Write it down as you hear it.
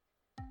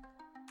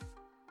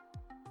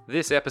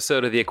This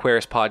episode of the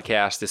Aquarius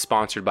Podcast is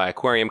sponsored by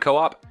Aquarium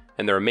Co-op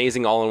and their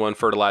amazing all-in-one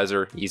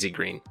fertilizer, Easy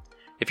Green.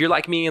 If you're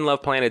like me and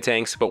love planted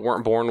tanks but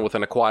weren't born with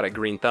an aquatic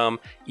green thumb,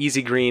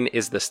 Easy Green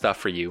is the stuff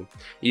for you.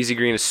 Easy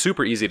Green is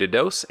super easy to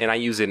dose, and I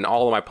use it in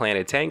all of my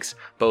planted tanks,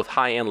 both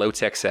high and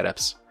low-tech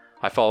setups.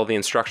 I follow the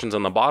instructions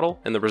on the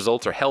bottle, and the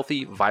results are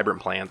healthy, vibrant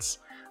plants.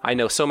 I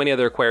know so many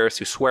other aquarists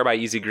who swear by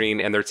Easy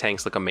Green and their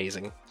tanks look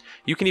amazing.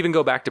 You can even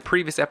go back to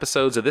previous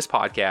episodes of this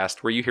podcast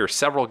where you hear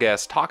several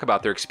guests talk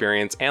about their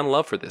experience and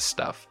love for this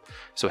stuff.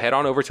 So head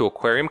on over to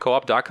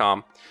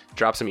aquariumcoop.com,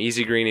 drop some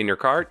Easy Green in your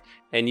cart,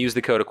 and use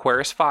the code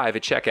Aquarius5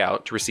 at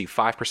checkout to receive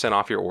 5%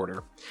 off your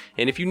order.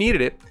 And if you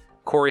needed it,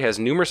 Corey has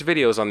numerous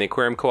videos on the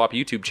Aquarium Co-op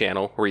YouTube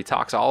channel where he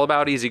talks all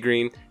about Easy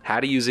Green, how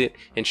to use it,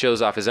 and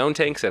shows off his own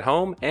tanks at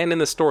home and in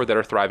the store that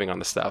are thriving on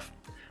the stuff.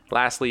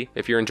 Lastly,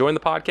 if you're enjoying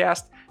the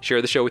podcast,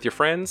 share the show with your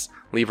friends,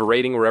 leave a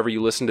rating wherever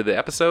you listen to the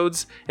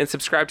episodes, and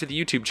subscribe to the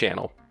YouTube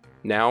channel.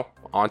 Now,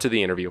 on to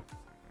the interview.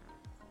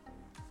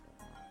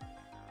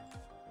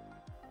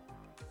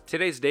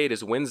 Today's date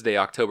is Wednesday,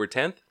 October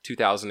 10th,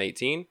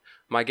 2018.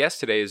 My guest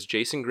today is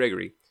Jason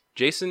Gregory.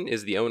 Jason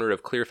is the owner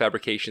of Clear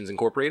Fabrications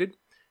Incorporated.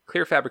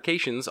 Clear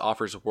Fabrications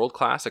offers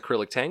world-class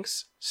acrylic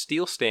tanks,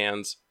 steel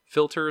stands,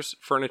 filters,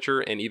 furniture,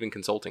 and even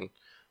consulting.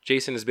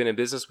 Jason has been in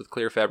business with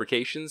Clear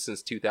Fabrications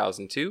since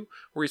 2002,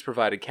 where he's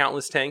provided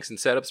countless tanks and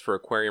setups for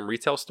aquarium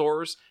retail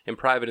stores and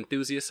private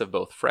enthusiasts of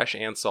both fresh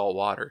and salt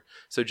water.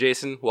 So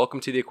Jason, welcome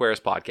to the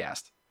Aquarius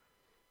Podcast.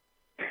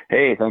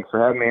 Hey, thanks for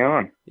having me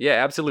on. Yeah,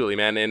 absolutely,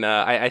 man. And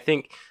I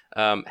think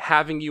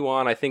having you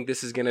on, I think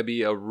this is going to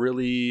be a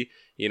really,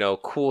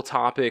 cool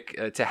topic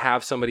to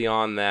have somebody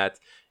on that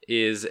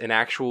is an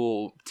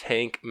actual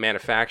tank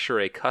manufacturer,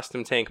 a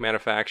custom tank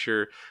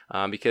manufacturer,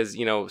 because,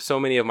 so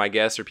many of my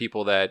guests are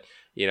people that,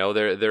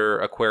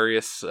 they're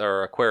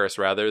aquarists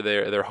rather.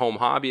 They're home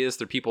hobbyists.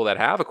 They're people that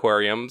have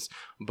aquariums,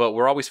 but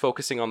we're always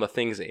focusing on the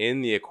things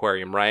in the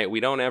aquarium, right? We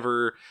don't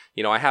ever,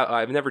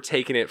 I've never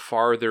taken it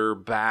farther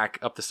back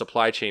up the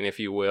supply chain, if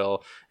you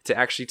will, to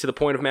actually to the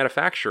point of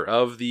manufacture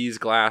of these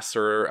glass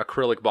or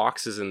acrylic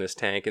boxes in this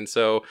tank. And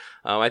so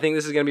I think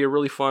this is going to be a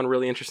really fun,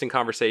 really interesting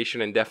conversation,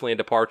 and definitely a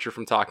departure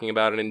from talking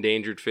about an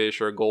endangered fish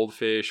or a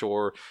goldfish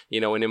or,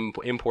 an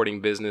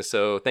importing business.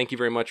 So thank you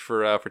very much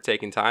for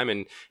taking time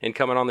and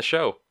coming on the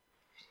show.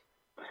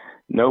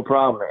 No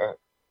problem.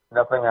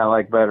 Nothing I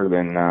like better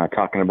than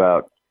talking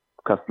about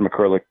custom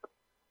acrylic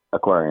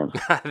aquariums.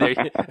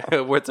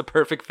 It's a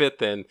perfect fit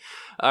then.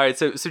 All right,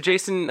 so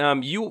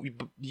Jason,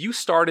 you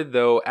started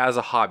though as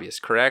a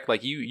hobbyist, correct?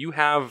 Like you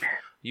have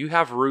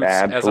roots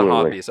Absolutely. As a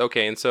hobbyist.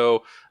 Okay, and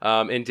so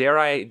and dare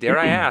I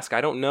ask?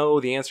 I don't know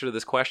the answer to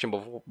this question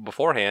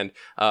beforehand.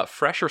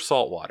 Fresh or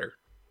salt water?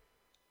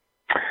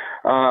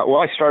 Well,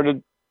 I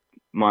started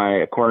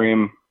my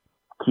aquarium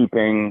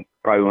keeping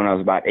probably when I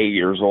was about 8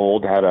 years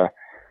old. Had a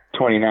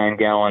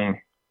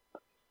 29-gallon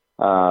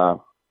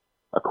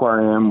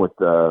aquarium with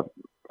the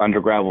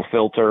under gravel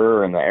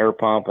filter and the air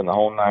pump and the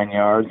whole 9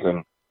 yards,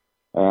 and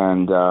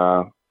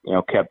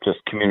kept just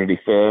community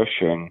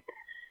fish, and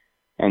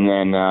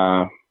then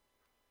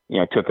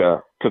took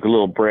a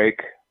little break,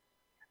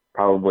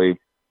 probably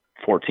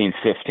 14,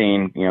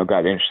 15,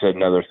 got interested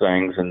in other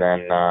things, and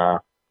then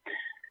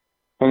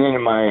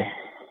in my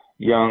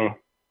young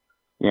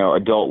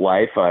adult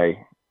life, I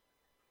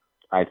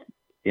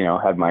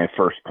had my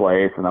first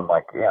place, and I'm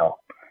like, I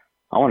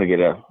want to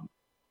get a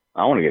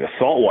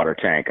saltwater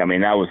tank. I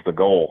mean, that was the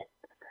goal.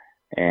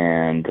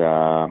 And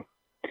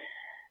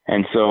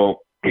so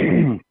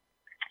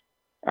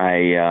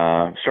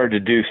I started to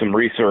do some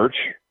research,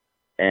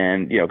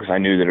 and, because I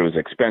knew that it was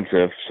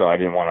expensive, so I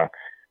didn't want to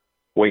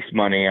waste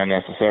money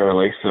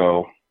unnecessarily.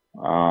 So,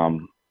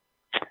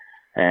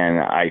 and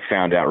I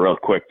found out real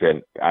quick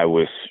that I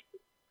was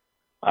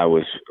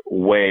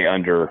way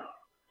under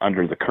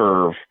the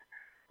curve.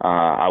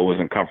 I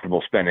wasn't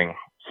comfortable spending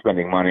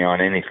money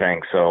on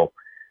anything. So,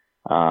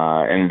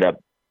 ended up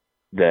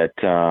that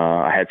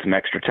I had some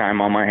extra time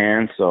on my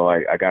hands, so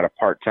I got a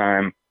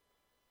part-time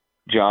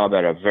job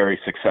at a very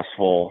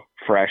successful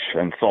fresh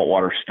and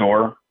saltwater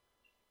store.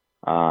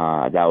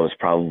 That was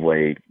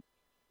probably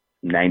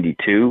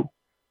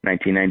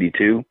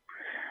 1992.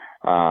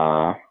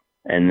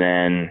 And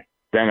then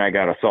I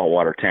got a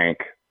saltwater tank,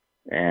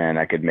 and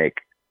I could make,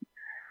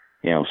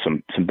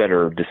 some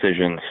better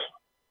decisions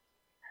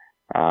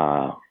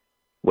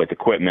with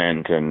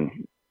equipment and,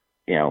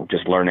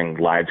 just learning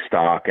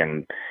livestock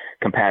and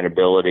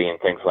compatibility and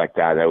things like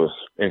that. That was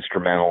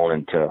instrumental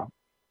into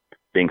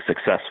being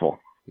successsul.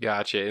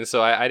 Gotcha. And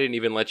so I didn't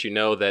even let you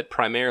know that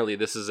primarily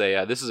this is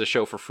a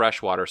show for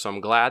freshwater. So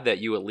I'm glad that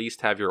you at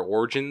least have your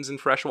origins in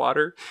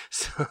freshwater,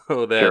 so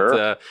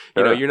that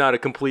Sure. You're not a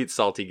complete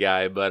salty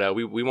guy. But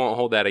we won't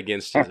hold that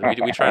against you.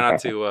 We try not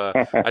to.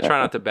 I try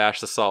not to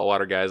bash the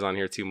saltwater guys on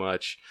here too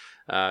much.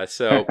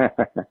 So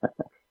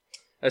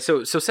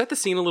set the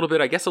scene a little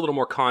bit. I guess a little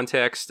more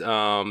context.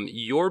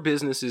 Your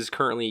business is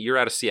you're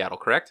out of Seattle,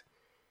 correct?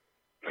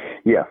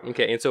 Yeah.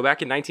 Okay, and so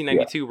back in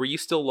 1992, were you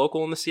still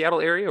local in the Seattle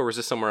area, or was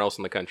this somewhere else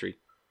in the country?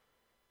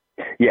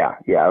 Yeah.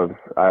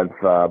 I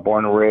was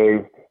born and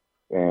raised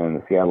in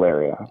the Seattle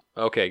area.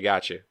 Okay,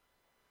 gotcha.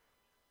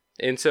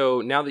 And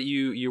so now that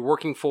you're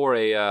working for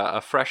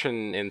a fresh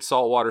and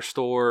saltwater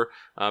store,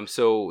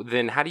 so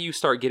then how do you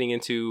start getting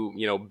into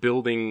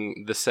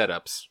building the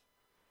setups?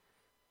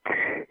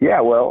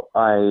 Yeah, well,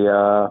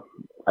 I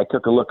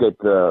took a look at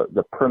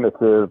the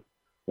primitive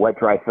wet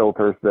dry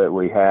filters that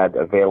we had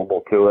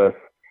available to us,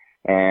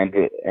 and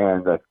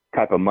the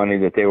type of money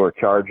that they were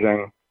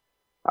charging.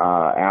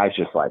 And I was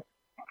just like,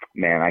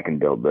 man, I can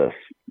build this.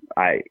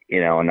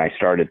 And I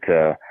started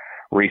to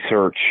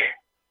research,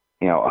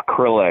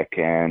 acrylic,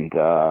 and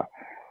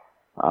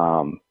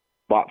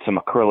bought some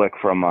acrylic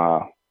from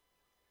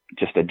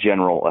just a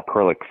general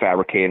acrylic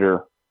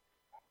fabricator.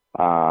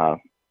 I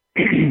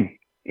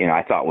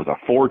thought it was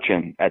a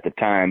fortune at the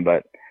time,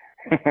 but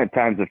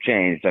times have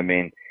changed. I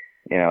mean,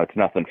 it's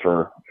nothing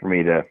for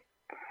me to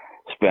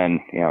spend,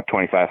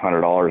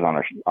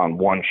 $2,500 on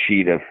one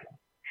sheet of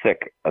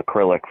thick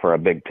acrylic for a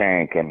big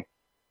tank. And,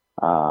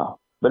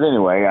 but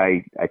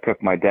anyway, I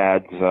took my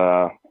dad's,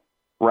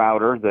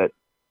 router that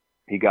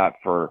he got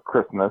for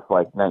Christmas,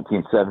 like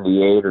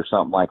 1978 or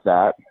something like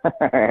that.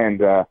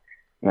 And,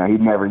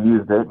 he'd never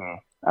used it. And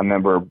I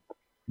remember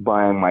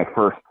buying my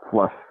first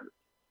flush,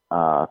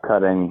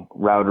 cutting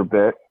router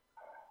bit.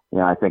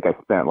 I think I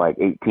spent like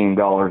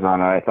 $18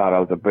 on it. I thought I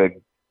was a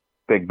big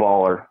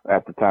baller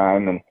at the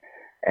time,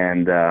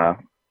 and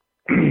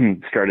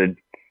started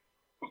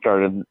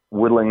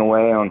whittling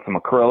away on some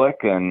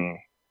acrylic and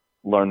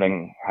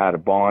learning how to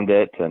bond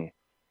it. And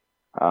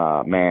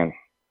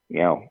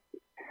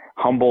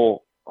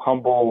humble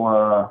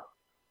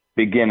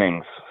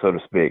beginnings, so to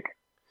speak,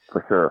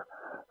 for sure.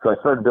 So I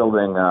started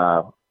building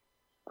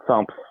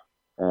sumps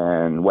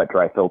and wet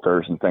dry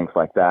filters and things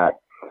like that.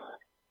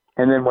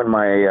 And then when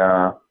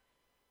my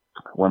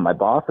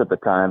boss at the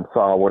time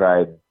saw what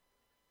I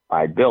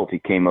built, he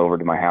came over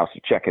to my house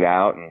to check it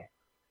out, and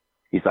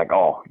he's like,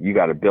 "Oh, you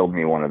got to build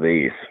me one of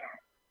these."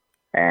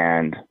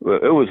 And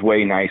it was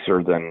way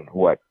nicer than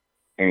what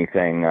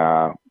anything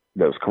that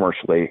was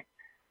commercially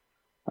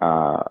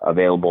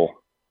available.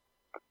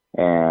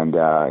 And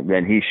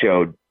then he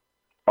showed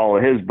all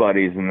of his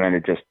buddies, and then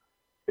it just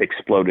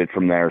exploded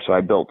from there. So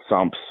I built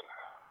sumps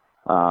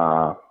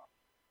for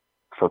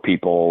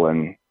people,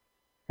 and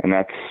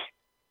that's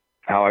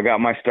how I got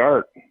my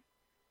start.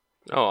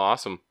 Oh,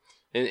 awesome.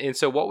 And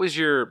so what was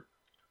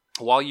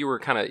while you were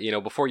kind of,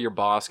 before your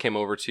boss came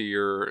over to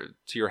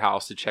your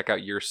house to check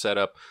out your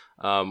setup,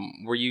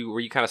 were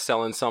you kind of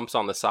selling sumps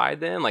on the side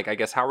then? Like, I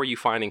guess, how were you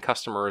finding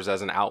customers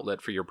as an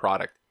outlet for your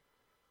product?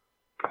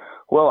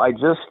 Well, I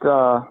just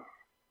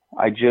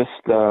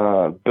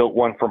built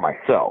one for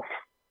myself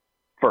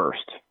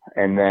first,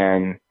 and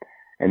then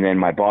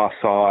my boss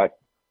saw it.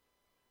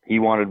 He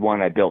wanted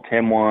one. I built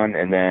him one,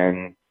 and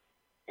then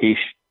he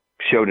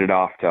showed it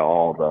off to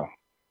all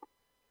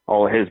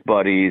of his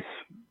buddies.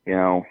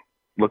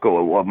 Look at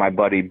what my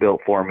buddy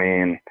built for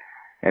me,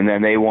 and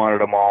then they wanted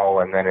them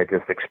all, and then it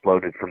just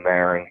exploded from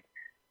there.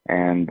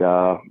 And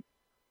built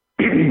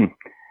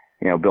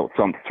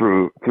some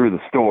through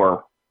the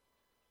store.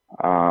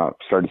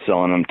 Started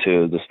selling them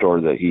to the store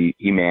that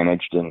he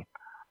managed, and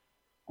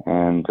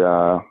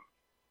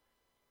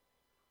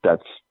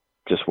that's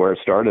just where it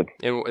started.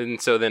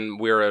 And so then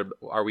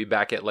are we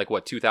back at like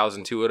what,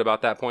 2002 at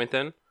about that point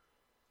then?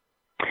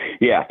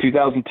 Yeah,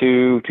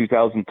 2002,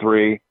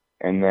 2003,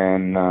 and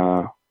then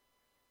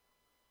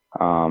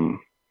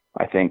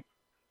I think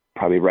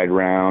probably right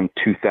around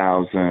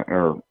 2000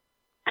 or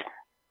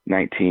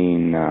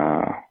 19.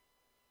 That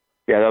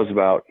was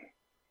about,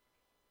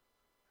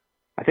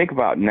 I think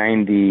about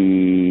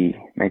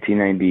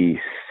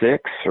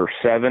 1996 or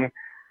 7.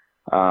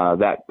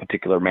 That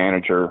particular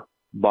manager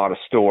bought a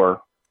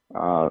store.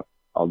 I'll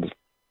just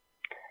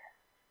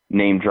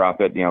name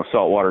drop it,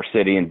 Saltwater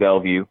City in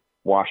Bellevue,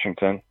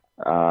 Washington.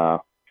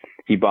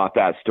 He bought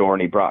that store,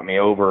 and he brought me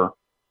over,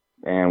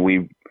 and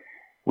we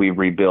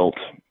rebuilt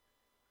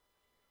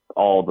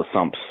all the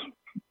sumps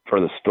for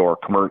the store,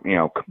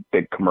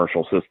 big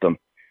commercial system,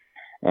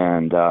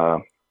 and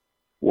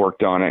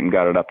worked on it and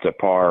got it up to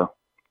par.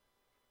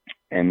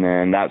 And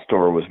then that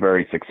store was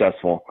very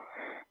successful,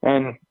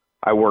 and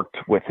I worked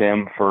with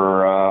him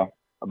for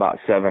about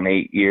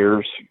 7-8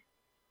 years,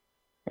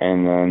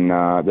 and then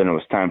it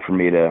was time for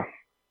me to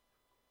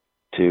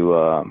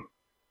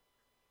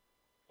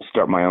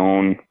start my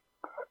own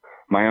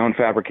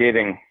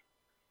fabricating,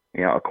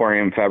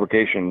 aquarium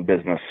fabrication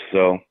business.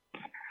 So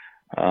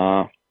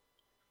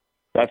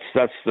that's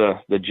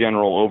the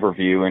general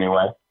overview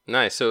anyway.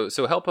 Nice. So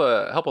help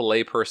a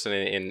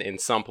layperson in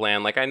sump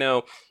land. Like I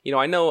know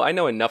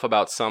enough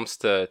about sumps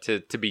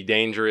to be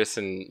dangerous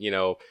and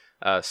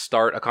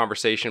start a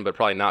conversation, but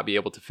probably not be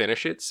able to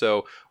finish it.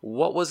 So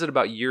what was it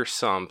about your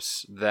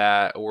sumps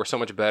that were so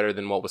much better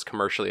than what was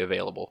commercially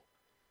available?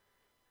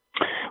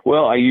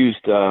 Well, I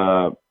used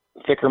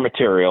thicker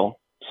material,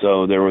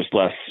 so there was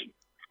less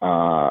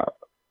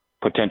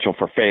potential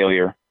for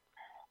failure.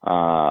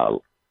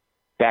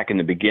 Back in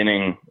the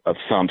beginning of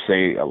sumps,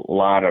 a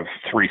lot of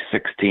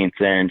 3/16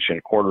 inch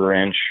and 1/4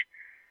 inch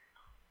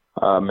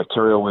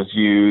material was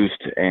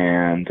used,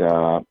 and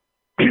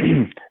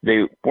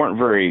they weren't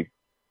very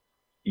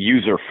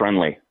user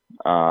friendly.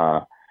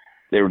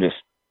 They were just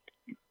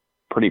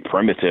pretty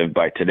primitive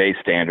by today's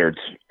standards,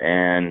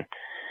 and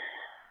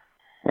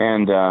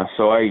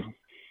so I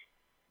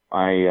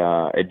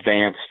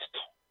advanced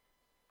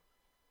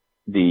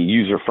the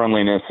user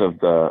friendliness of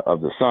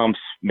the sumps,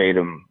 made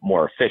them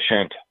more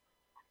efficient,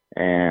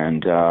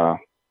 and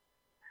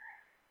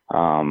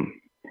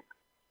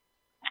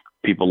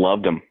people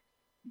loved them.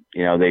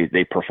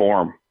 They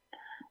perform.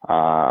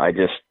 I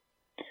just,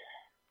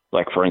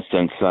 like, for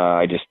instance,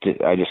 I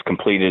just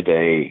completed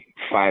a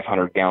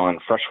 500-gallon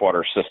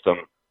freshwater system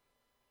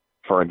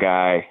for a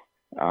guy,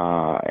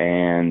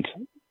 and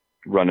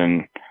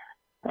running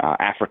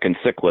African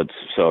cichlids.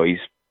 So he's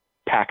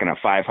packing a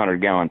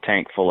 500-gallon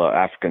tank full of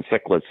African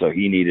cichlids. So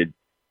he needed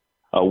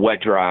a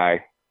wet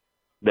dry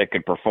that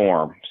could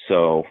perform.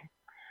 So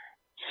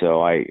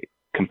I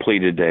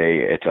completed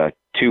it's a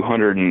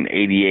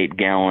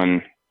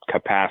 288-gallon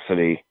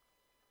capacity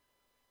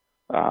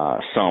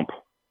sump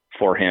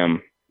for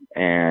him,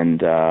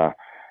 and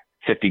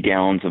 50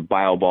 gallons of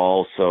bio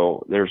balls.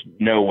 So there's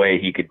no way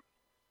he could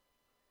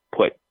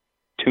put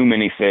too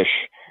many fish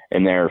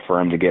in there for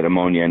him to get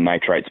ammonia and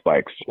nitrite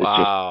spikes.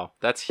 Wow,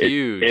 that's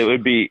huge. It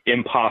would be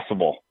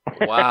impossible.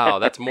 Wow,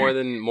 that's more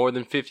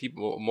than 50,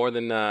 more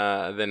than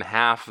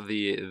half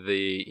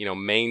the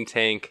main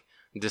tank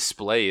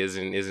display is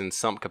in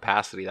sump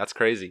capacity. That's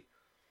crazy.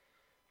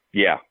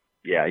 Yeah,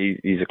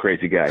 he's a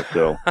crazy guy.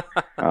 So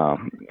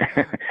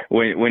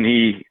when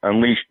he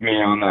unleashed me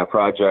on that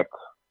project,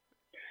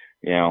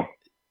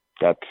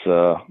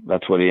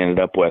 that's what he ended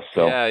up with.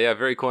 So yeah,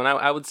 very cool. And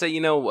I would say,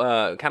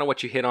 kind of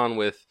what you hit on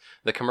with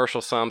the commercial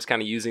sumps, kind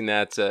of using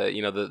that,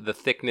 the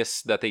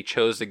thickness that they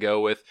chose to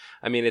go with.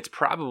 I mean, it's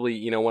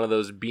probably, one of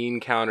those bean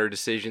counter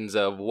decisions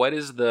of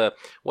what's the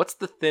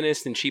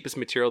thinnest and cheapest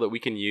material that we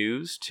can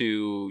use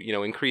to,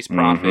 increase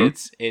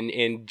profits,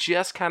 and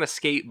just kind of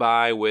skate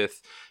by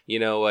with,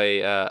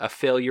 a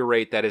failure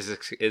rate that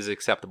is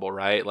acceptable,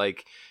 right?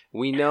 Like,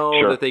 we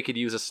know that they could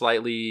use a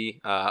slightly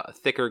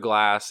thicker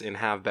glass and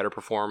have better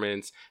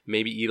performance,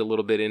 maybe eat a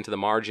little bit into the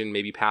margin,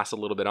 maybe pass a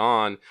little bit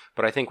on.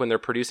 But I think when they're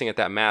producing at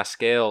that mass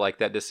scale, like,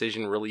 that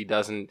decision really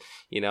doesn't,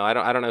 I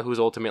don't know who's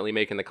ultimately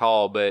making the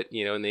call, but,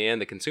 in the end,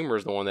 the consumer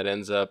is the one that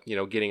ends up,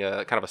 getting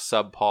a kind of a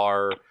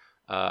subpar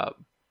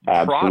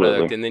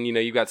product. And then,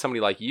 you've got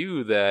somebody like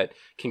you that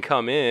can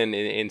come in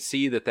and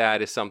see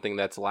that is something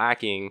that's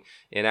lacking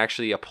and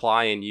actually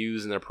apply and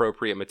use an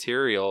appropriate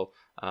material.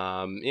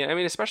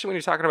 Especially when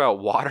you're talking about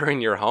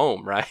watering your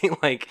home, right?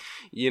 Like,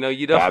 you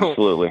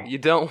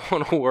don't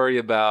want to worry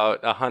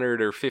about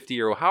 100 or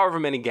 50 or however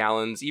many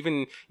gallons,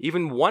 even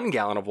 1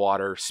 gallon of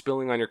water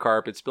spilling on your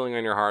carpet, spilling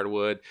on your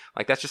hardwood.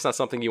 Like, that's just not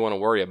something you want to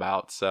worry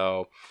about.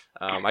 So,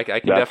 I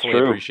can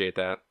definitely appreciate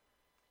that.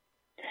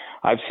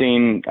 I've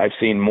seen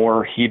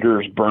more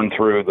heaters burn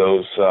through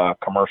those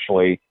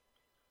commercially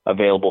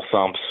available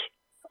sumps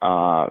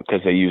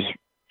because they use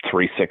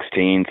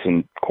 3/16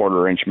 and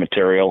 1/4 inch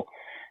material.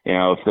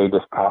 If they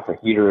just pass a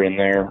heater in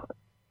there,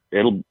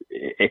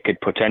 it could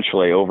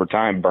potentially over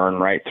time burn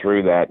right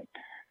through that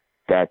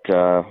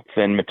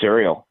thin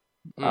material.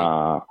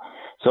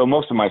 So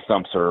most of my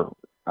sumps are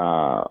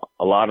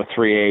a lot of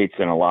 3/8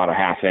 and a lot of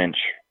 1/2 inch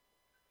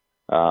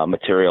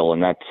material,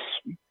 and that's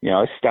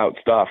it's stout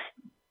stuff.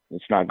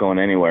 It's not going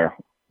anywhere.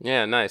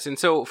 Yeah, nice. And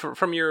so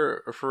from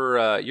your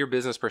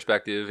business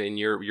perspective and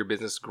your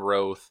business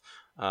growth,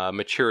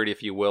 maturity,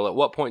 if you will, at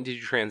what point did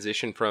you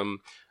transition from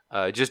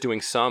just doing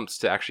sumps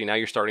to actually now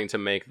you're starting to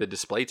make the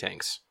display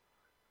tanks?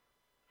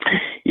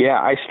 Yeah,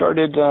 I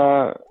started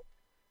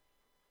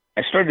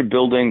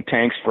building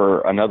tanks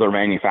for another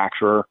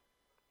manufacturer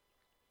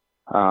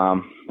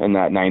in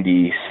that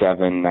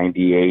 97,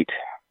 98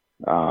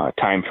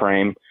 time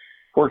frame.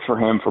 Worked for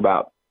him for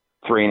about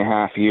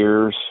 3.5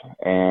 years,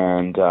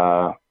 and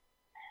I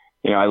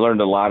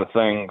learned a lot of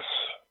things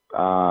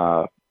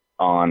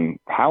on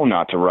how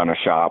not to run a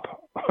shop,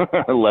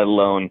 let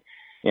alone,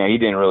 he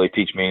didn't really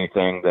teach me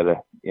anything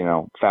that,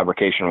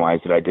 fabrication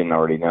wise that I didn't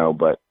already know,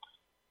 but,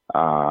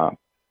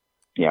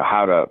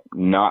 how to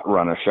not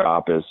run a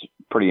shop is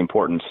pretty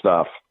important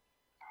stuff.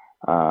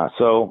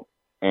 So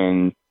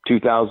in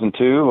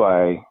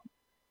 2002,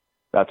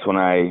 that's when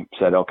I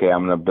said, okay,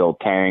 I'm going to build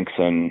tanks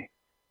and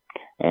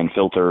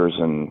filters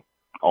and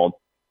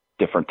all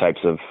different types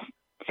of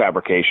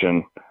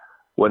fabrication.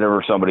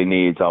 Whatever somebody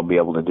needs, I'll be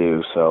able to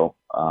do. So,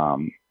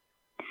 and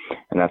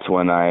that's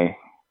when I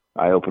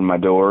opened my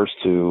doors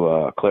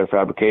to Clear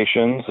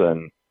Fabrications,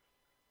 and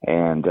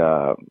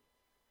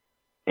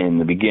in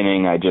the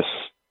beginning, I just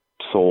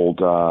sold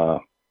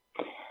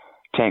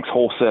tanks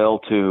wholesale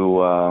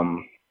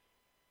to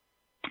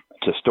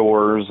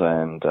stores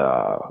and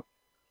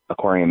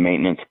aquarium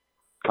maintenance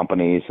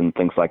companies and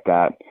things like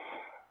that.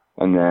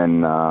 And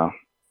then,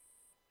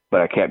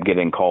 but I kept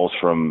getting calls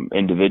from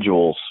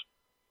individuals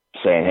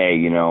saying,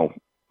 hey,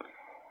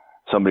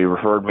 somebody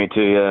referred me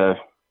to you.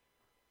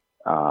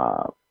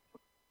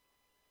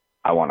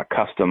 I want a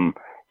custom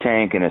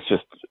tank, and it's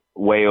just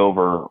way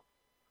over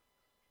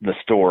the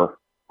store.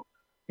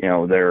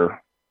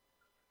 Their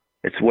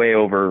it's way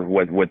over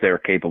what they're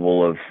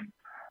capable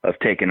of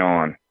taking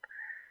on.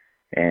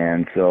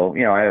 And so,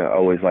 I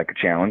always like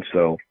a challenge.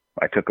 So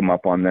I took them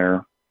up on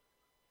their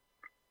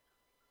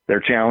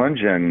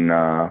challenge, and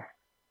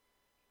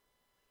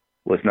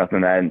was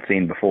nothing I hadn't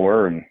seen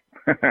before. And,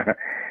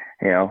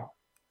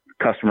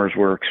 customers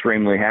were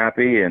extremely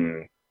happy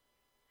and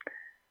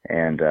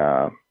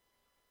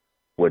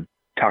would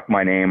tuck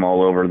my name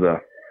all over the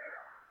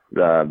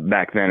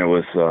back then it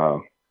was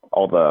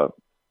all the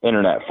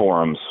internet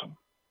forums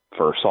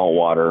for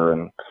saltwater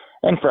and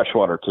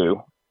freshwater too.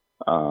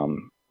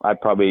 I'd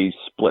probably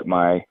split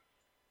my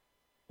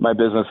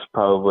business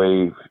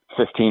probably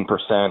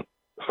 15%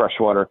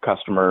 freshwater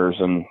customers,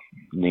 and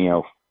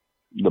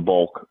the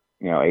bulk,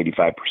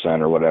 85%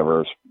 or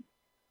whatever is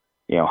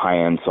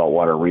high-end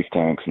saltwater reef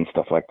tanks and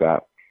stuff like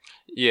that.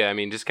 Yeah, I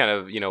mean, just kind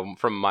of,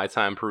 from my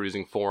time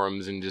perusing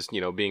forums and just,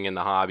 being in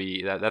the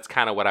hobby, that's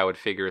kind of what I would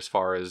figure as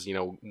far as,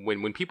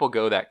 when people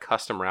go that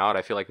custom route,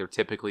 I feel like they're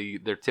typically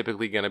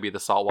going to be the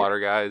saltwater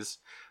guys.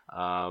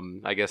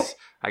 I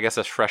guess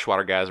us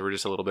freshwater guys, we're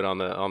just a little bit on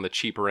the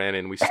cheaper end,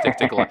 and we stick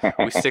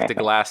to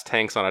glass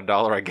tanks on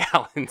 $1 a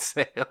gallon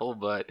sale.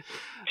 But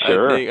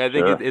sure, I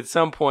think sure. at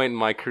some point in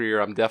my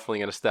career, I'm definitely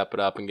going to step it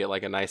up and get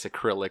like a nice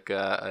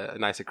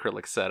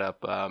acrylic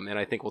setup. And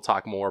I think we'll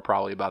talk more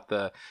probably about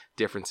the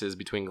differences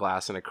between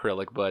glass and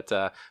acrylic. But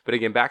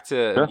again, back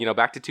to Sure.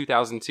 back to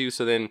 2002.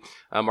 So then,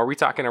 are we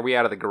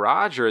out of the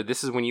garage, or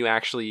this is when you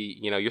actually,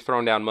 you're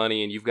throwing down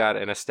money and you've got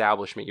an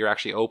establishment, you're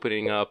actually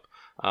opening up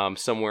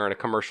somewhere in a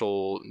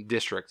commercial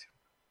district?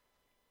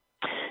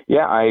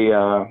 Yeah,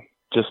 I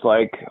just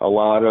like a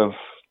lot of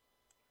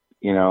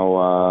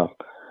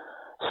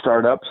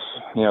startups.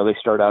 They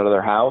start out of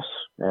their house,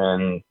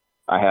 and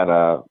I had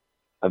a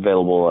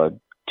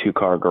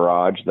 2-car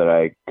garage that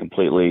I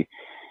completely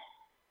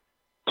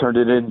turned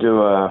it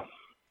into a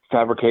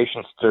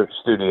fabrication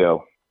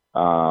studio.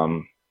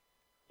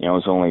 It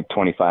was only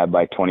 25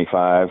 by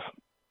 25.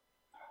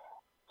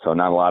 So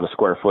not a lot of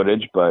square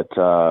footage, but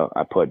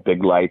I put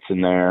big lights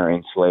in there,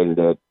 insulated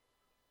it,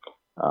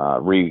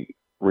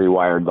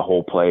 rewired the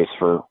whole place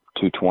for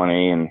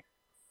 220, and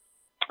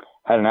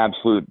had an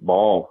absolute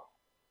ball,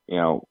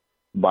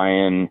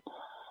 buying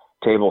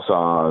table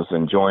saws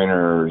and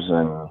joiners,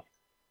 and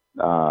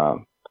I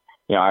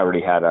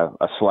already had a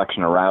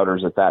selection of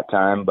routers at that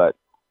time, but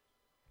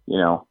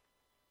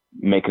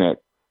making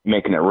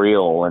it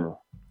real,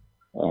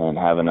 and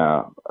having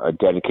a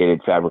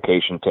dedicated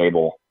fabrication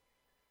table.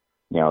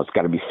 It's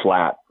got to be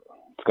flat.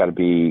 It's got to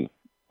be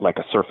like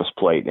a surface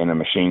plate in a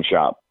machine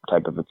shop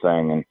type of a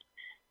thing. And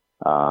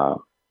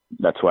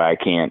that's why I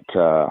can't,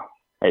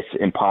 it's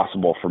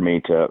impossible for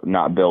me to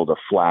not build a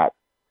flat,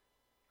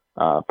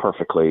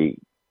 perfectly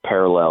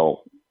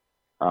parallel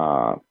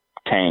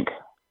tank.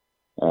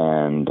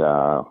 And,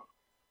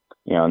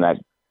 and that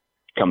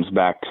comes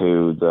back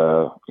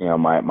to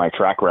my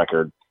track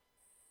record.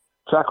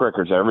 Track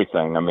record's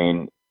everything. I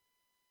mean,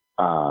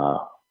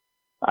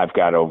 I've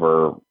got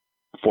over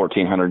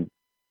 1,400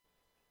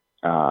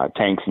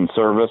 tanks in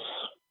service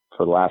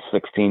for the last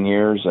 16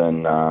 years,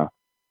 and a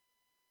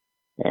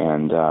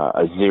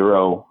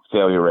 0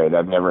 failure rate.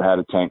 I've never had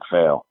a tank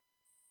fail,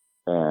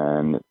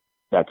 and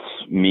that's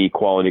me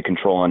quality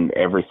controlling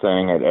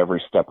everything at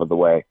every step of the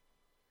way.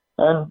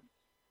 And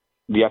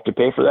do you have to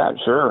pay for that?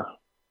 Sure.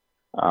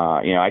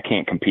 I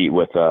can't compete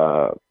with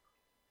a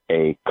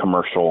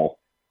commercial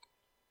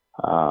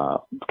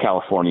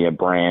California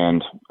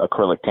brand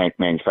acrylic tank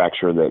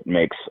manufacturer that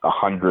makes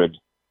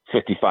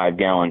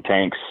 155-gallon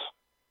tanks,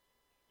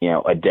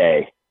 a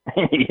day.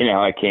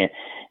 I can't,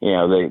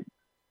 they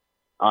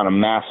on a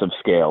massive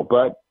scale,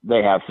 but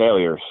they have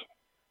failures.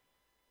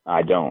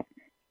 I don't.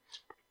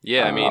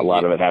 Yeah, I mean, a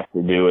lot of it has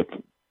to do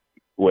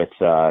with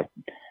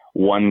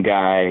one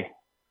guy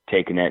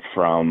taking it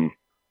from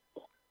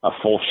a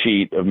full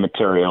sheet of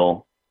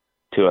material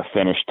to a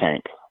finished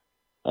tank,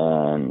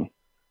 and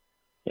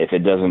if it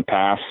doesn't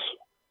pass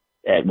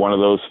at one of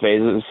those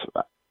phases,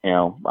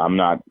 I'm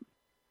not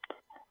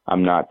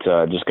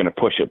just going to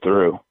push it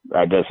through.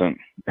 It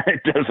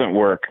doesn't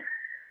work.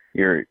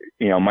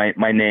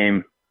 My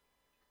name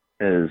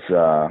is,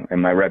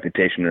 and my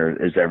reputation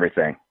is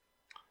everything.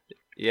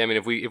 Yeah, I mean,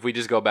 if we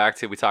just go back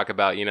to, we talk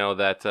about,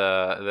 that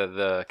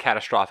the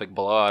catastrophic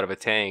blowout of a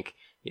tank,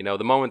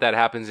 the moment that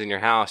happens in your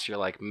house, you're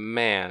like,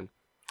 man,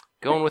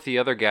 going with the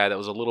other guy that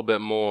was a little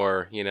bit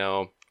more,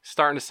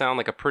 starting to sound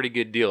like a pretty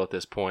good deal at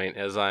this point,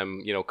 as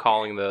I'm,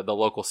 calling the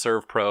local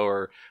Serv Pro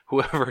or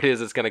whoever it is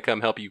that's going to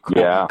come help you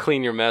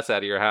clean your mess out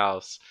of your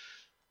house.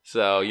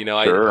 So,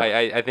 Sure.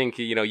 I think,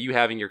 you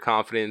having your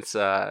confidence,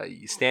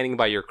 standing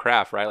by your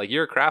craft, right? Like,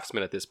 you're a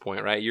craftsman at this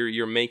point, right?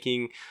 You're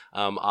making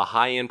a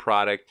high-end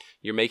product.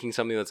 You're making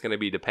something that's going to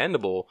be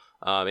dependable.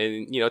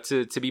 And,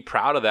 to be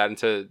proud of that, and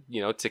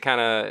to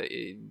kind of,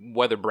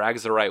 whether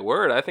brag's the right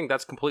word, I think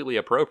that's completely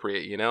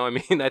appropriate. I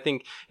mean, I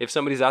think if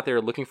somebody's out there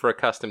looking for a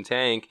custom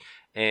tank,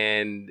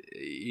 and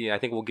I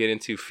think we'll get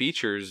into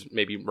features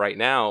maybe right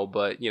now,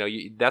 but,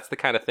 that's the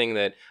kind of thing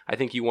that I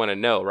think you want to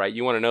know, right?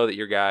 You want to know that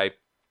your guy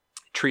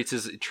treats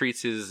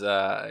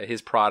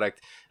his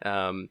product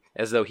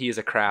as though he is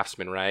a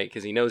craftsman, right?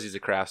 Because he knows he's a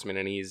craftsman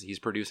and he's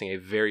producing a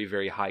very,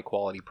 very high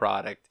quality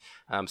product,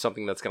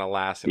 something that's going to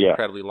last an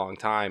incredibly long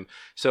time.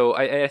 So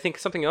I think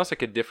something else that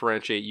could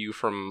differentiate you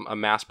from a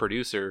mass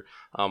producer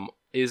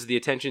is the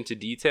attention to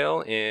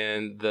detail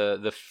and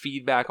the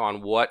feedback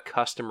on what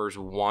customers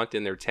want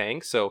in their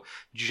tanks. So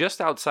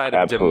just outside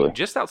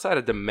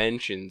of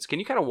dimensions, can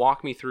you kind of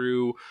walk me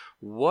through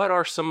what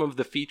are some of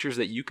the features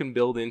that you can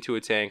build into a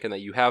tank and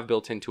that you have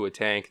built into a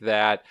tank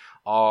that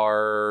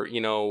are,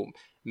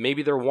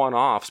 maybe they're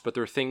one-offs, but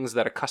they're things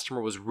that a customer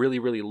was really,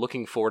 really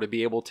looking for to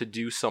be able to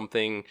do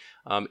something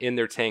in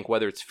their tank,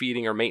 whether it's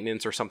feeding or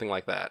maintenance or something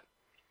like that?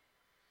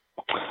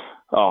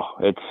 Oh,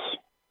 it's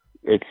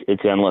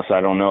endless.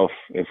 I don't know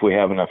if we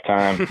have enough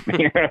time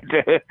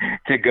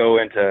to go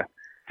into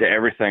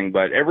everything,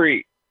 but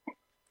every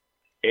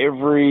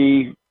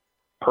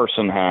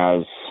person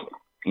has,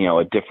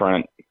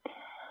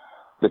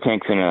 the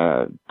tank's in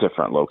a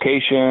different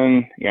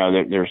location.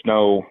 There's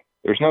no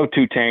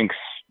two tanks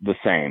the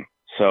same.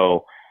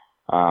 So,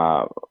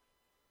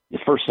 the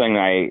first thing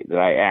that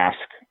I ask,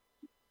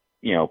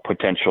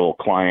 potential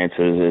clients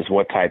is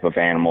what type of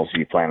animals are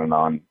you planning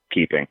on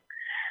keeping?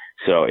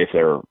 So if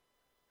they're,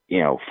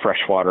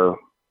 freshwater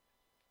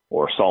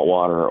or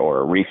saltwater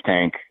or a reef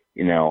tank,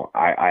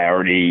 I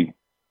already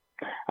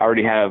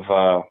have,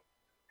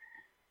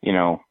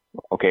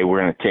 okay,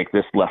 we're going to take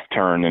this left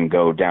turn and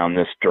go down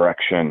this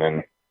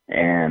direction.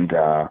 And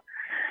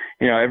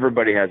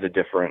everybody has a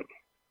different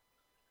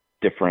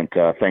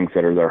things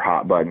that are their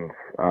hot buttons.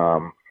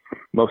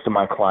 Most of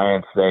my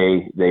clients,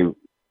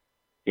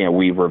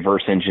 we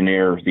reverse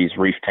engineer these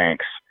reef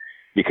tanks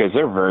because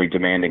they're very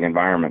demanding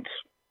environments.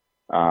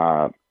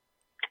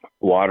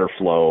 Water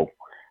flow,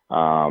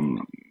 how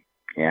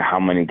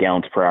many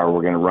gallons per hour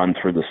we're going to run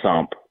through the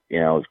sump,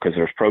 because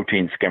there's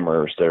protein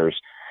skimmers.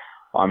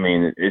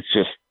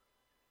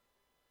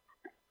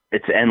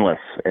 It's endless.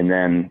 And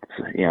then,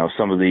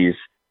 some of these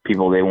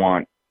people, they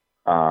want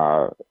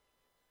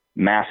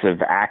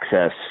massive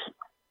access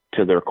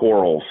to their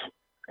corals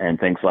and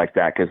things like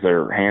that because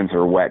their hands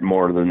are wet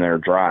more than they're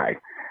dry.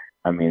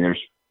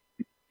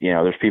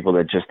 There's people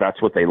that just,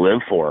 that's what they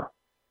live for.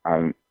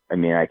 I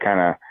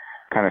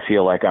kind of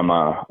feel like I'm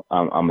a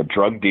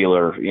drug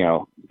dealer,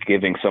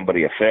 giving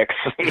somebody a fix.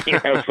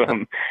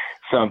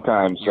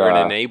 Sometimes you're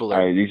an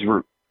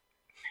enabler.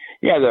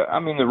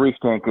 The reef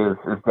tank is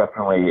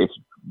definitely, it's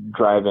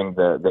driving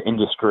the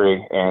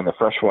industry, and the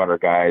freshwater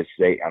guys,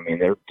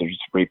 they're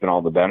just reaping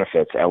all the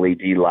benefits,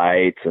 LED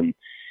lights and,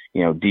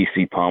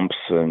 DC pumps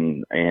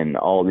and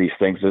all of these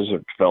things. Those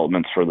are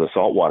developments for the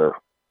saltwater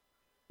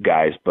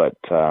guys, but,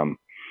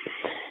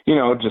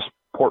 just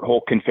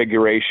porthole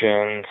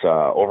configurations,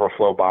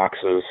 overflow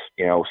boxes,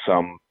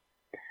 some,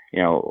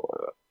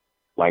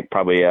 like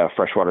probably a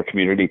freshwater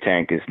community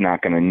tank is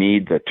not going to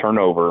need the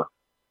turnover,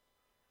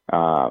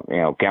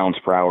 gallons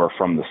per hour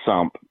from the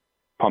sump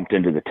pumped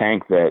into the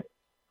tank that,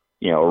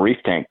 a reef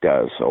tank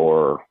does,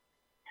 or,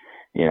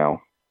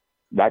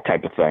 that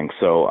type of thing.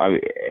 So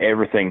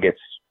everything gets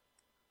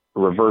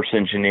reverse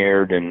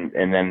engineered, and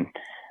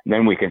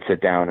then we can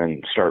sit down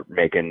and start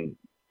making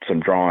some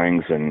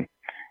drawings and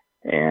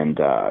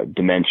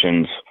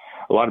dimensions.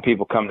 A lot of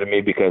people come to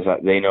me because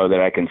they know that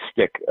I can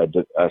stick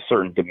a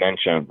certain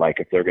dimension, like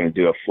if they're going to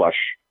do a flush,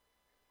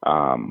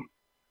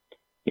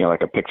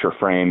 like a picture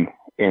frame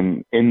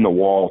in the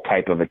wall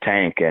type of a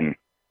tank. And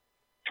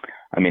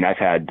I've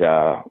had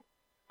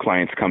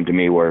clients come to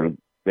me where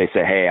they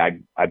say, hey,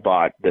 I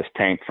bought this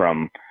tank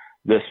from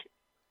this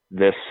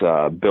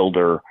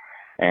builder,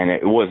 and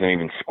it wasn't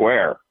even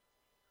square,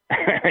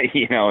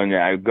 and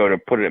I go to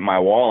put it in my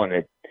wall and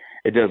it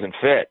doesn't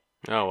fit.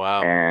 Oh,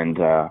 wow. And,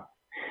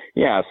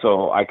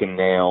 so I can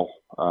nail,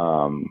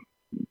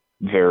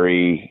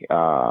 very,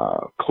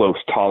 close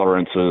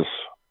tolerances,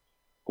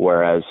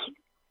 whereas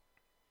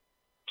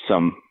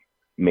some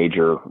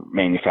major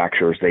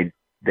manufacturers,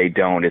 they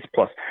don't. It's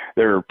plus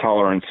their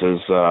tolerance is,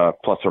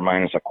 plus or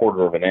minus a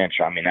quarter of an inch.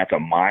 That's a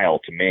mile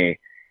to me.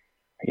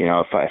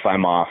 If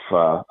I'm off,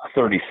 a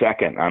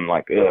 32nd, I'm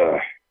like, ugh,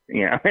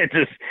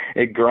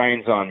 it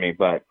grinds on me,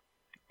 but,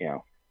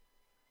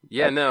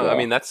 Yeah,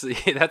 that's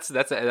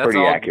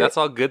that's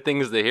all good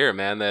things to hear,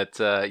 man. That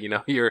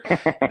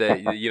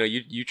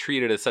you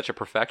treat it as such a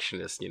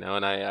perfectionist,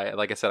 and I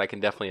like I said, I can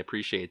definitely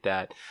appreciate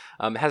that.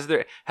 Has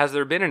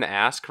there been an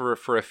ask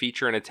for a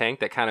feature in a tank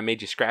that kind of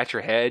made you scratch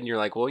your head and you're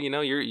like, well,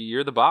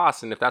 you're the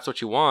boss, and if that's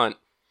what you want,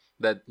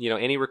 that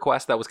any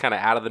request that was kind of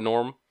out of the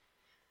norm?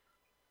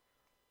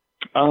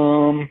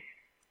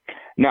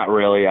 Not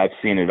really. I've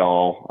seen it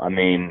all.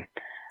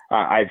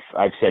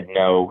 I've said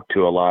no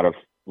to a lot of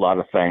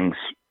things.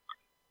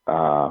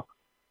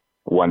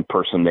 One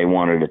person, they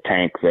wanted a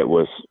tank that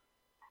was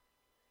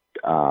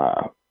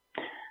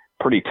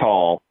pretty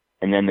tall,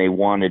 and then they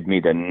wanted me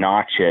to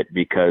notch it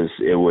because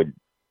it would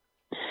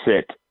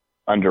sit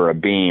under a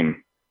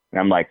beam.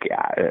 And I'm like,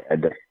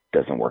 it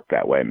doesn't work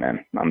that way,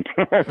 man. I'm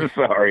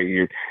sorry,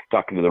 you're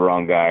talking to the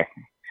wrong guy.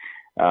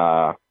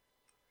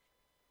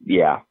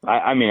 yeah,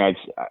 I mean,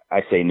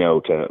 I say no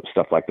to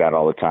stuff like that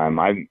all the time.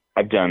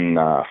 I've done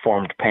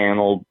formed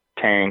panel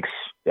tanks.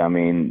 I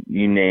mean,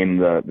 you name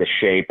the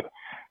shape,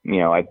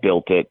 I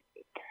built it.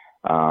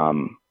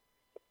 Um,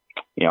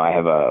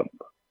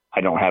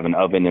 I don't have an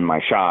oven in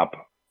my shop.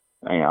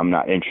 I'm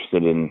not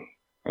interested in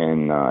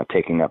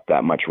taking up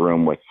that much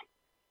room with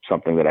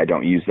something that I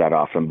don't use that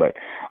often. But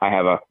I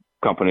have a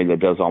company that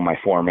does all my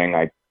forming.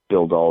 I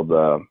build all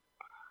the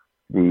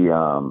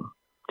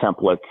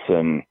templates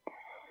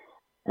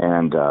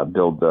and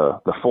build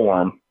the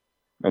form,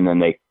 and then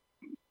they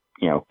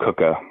cook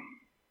a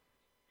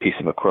piece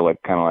of acrylic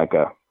kind of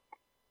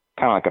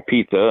like a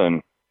pizza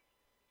and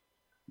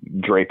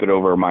drape it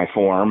over my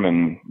form,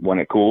 and when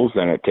it cools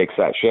then it takes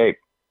that shape.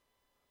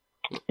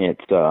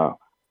 It's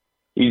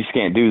you just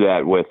can't do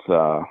that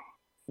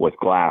with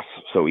glass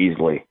so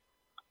easily.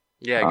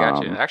 Yeah, I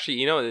got you.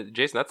 Actually,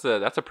 Jason,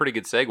 that's a pretty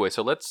good segue.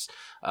 So let's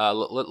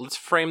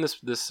frame this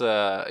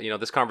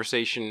this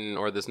conversation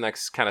or this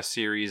next kind of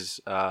series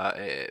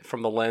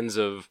from the lens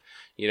of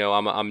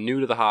I'm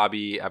new to the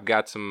hobby. I've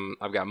got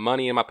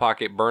money in my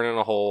pocket, burning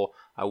a hole.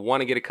 I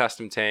want to get a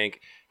custom tank.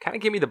 Kind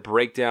of give me the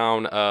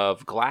breakdown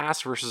of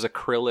glass versus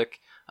acrylic.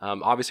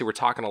 Obviously, we're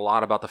talking a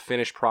lot about the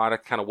finished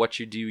product, kind of what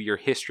you do, your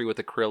history with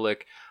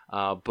acrylic.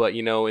 But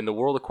in the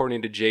world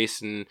according to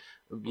Jason,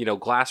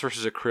 glass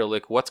versus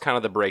acrylic, what's kind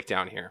of the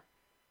breakdown here?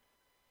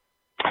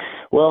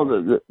 Well,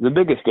 the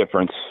biggest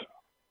difference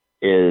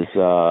is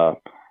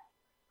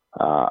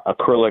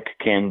acrylic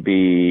can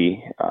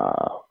be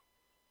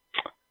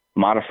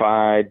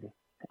modified,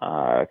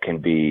 can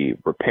be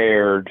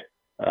repaired,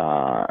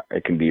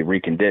 it can be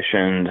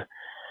reconditioned.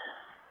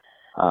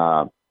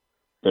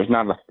 There's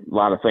not a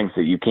lot of things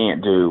that you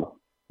can't do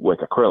with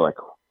acrylic,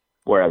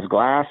 whereas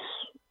glass,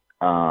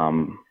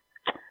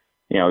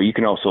 you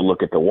can also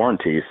look at the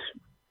warranties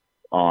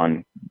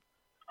on.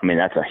 I mean,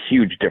 that's a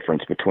huge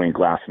difference between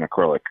glass and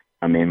acrylic.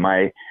 I mean,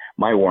 my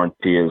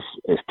warranty is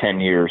 10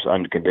 years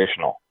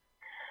unconditional,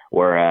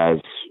 whereas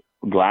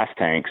glass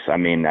tanks, I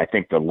mean, I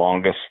think the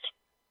longest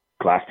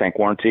glass tank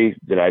warranty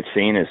that I've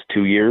seen is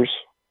 2 years.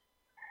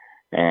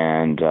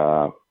 And,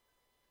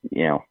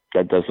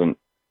 that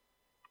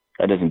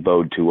doesn't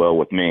bode too well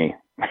with me.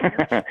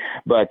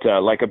 But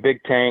like a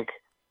big tank,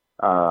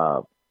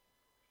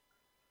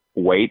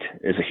 weight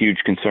is a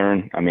huge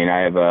concern. I mean, I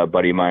have a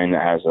buddy of mine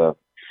that has a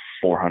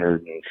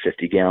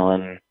 450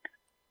 gallon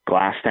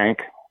glass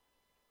tank,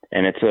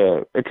 and it's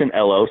an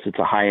Elos. It's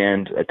a high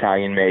end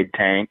Italian made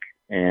tank,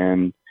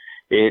 and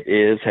it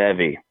is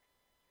heavy.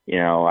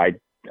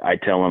 I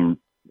tell him,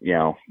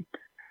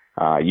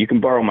 you can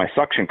borrow my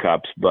suction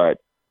cups, but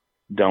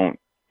don't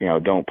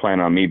plan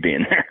on me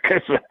being there,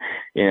 because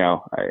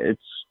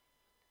it's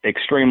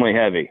extremely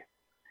heavy.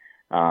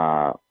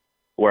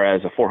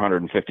 Whereas a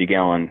 450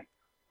 gallon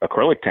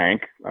acrylic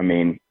tank, I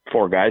mean,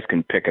 4 guys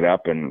can pick it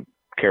up and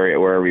carry it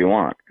wherever you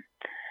want.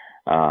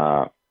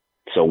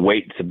 So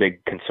weight's a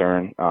big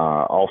concern.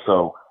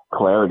 Also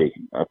clarity.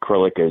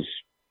 Acrylic is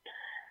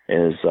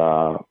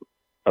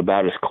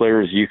about as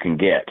clear as you can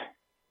get,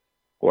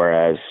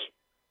 whereas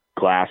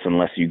glass,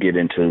 unless you get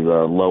into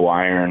the low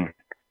iron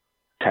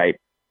type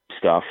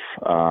stuff,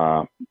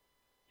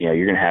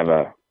 you're gonna have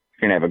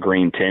a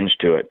green tinge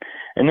to it.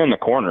 And then the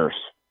corners,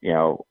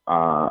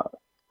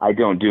 I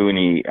don't do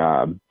any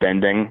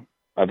bending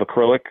of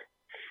acrylic,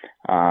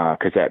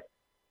 because that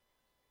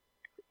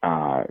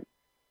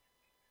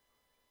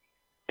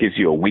gives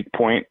you a weak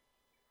point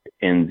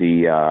in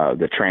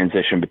the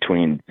transition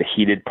between the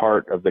heated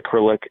part of the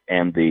acrylic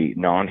and the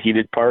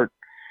non-heated part.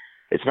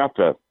 It's not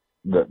the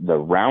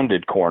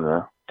rounded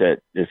corner that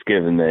is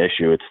given the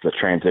issue. It's the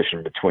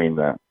transition between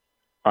the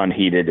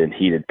unheated and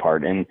heated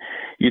part. And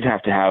you'd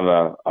have to have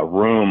a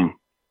room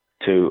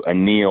to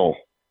anneal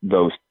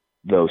those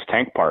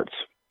tank parts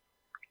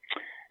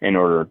in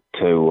order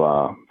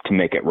to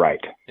make it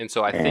right. And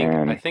so I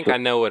think I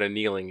know what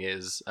annealing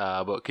is,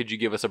 but could you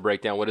give us a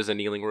breakdown? What is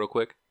annealing real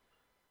quick?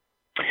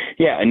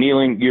 Yeah,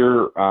 annealing,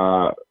 you're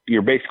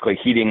basically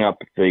heating up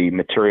the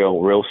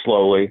material real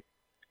slowly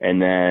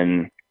and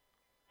then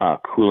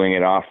cooling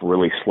it off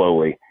really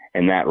slowly,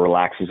 and that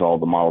relaxes all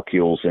the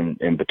molecules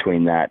in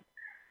between that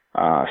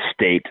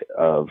state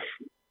of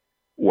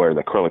where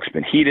the acrylic's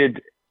been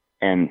heated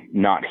and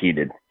not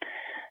heated.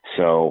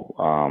 So,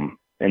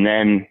 and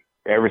then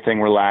everything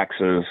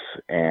relaxes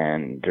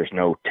and there's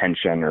no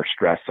tension or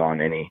stress on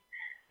any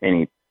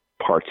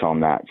parts on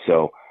that.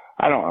 So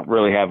I don't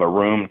really have a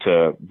room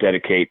to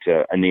dedicate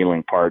to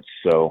annealing parts.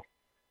 So,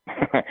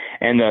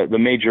 and the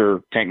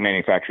major tank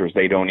manufacturers,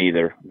 they don't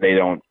either.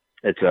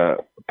 It's a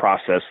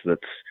process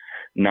that's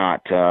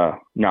not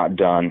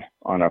done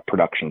on a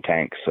production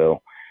tank.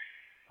 So,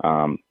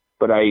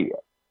 but I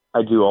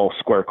do all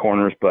square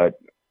corners, but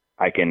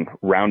I can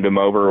round them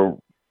over,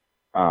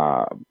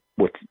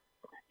 with,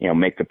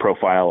 make the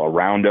profile a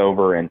round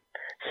over and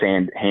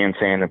hand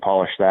sand and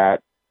polish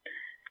that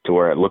to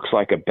where it looks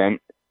like a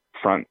bent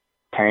front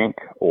tank.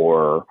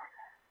 Or,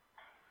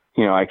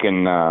 I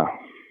can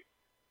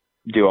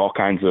do all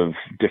kinds of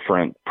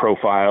different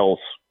profiles,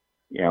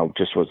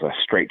 just with a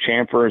straight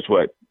chamfer is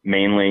what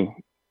mainly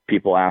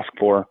people ask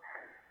for.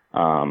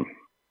 And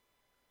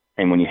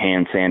when you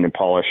hand sand and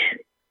polish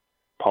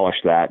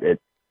that,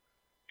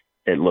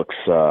 it looks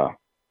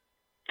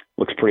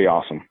pretty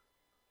awesome.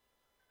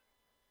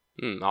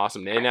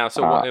 Awesome. And now,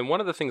 and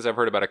one of the things I've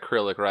heard about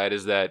acrylic, right,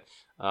 is that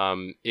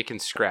it can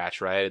scratch,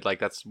 right? Like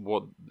that's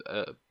what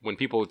when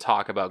people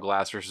talk about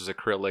glass versus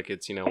acrylic,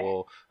 it's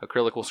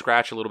acrylic will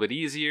scratch a little bit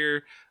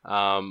easier.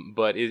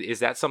 But is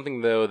that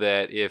something though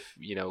that if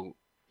you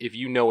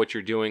know what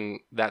you're doing,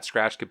 that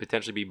scratch could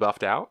potentially be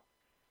buffed out?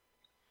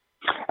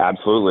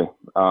 Absolutely.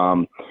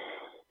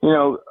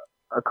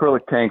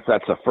 Acrylic tanks,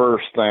 that's the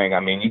first thing. I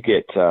mean, you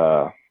get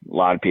a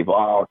lot of people,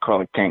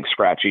 acrylic tanks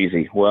scratch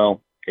easy.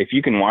 Well, if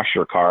you can wash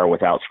your car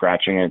without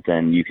scratching it,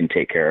 then you can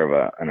take care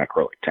of an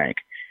acrylic tank.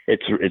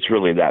 It's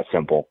really that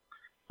simple.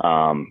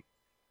 Now,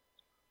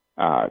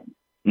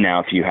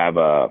 if you have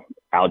a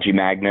algae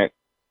magnet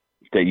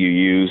that you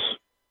use,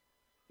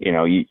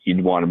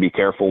 you'd want to be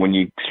careful when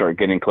you start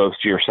getting close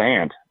to your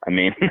sand. I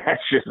mean,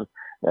 that's just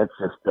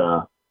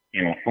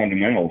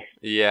fundamentals.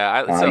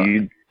 Yeah.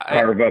 You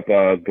carve up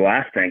a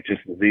glass tank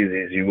just as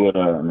easy as you would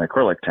an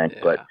acrylic tank.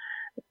 Yeah. But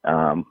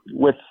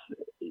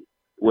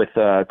with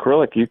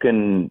acrylic, you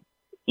can,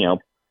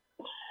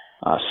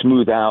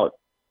 smooth out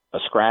a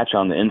scratch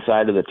on the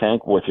inside of the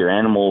tank with your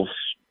animals,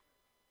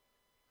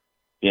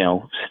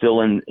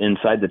 still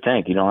inside the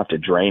tank. You don't have to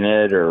drain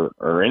it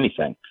or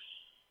anything.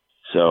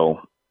 So,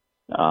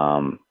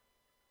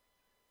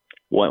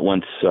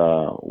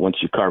 once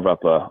you carve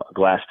up a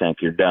glass tank,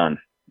 you're done.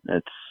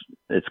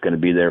 It's going to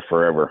be there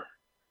forever.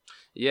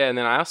 Yeah, and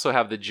then I also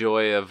have the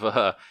joy of,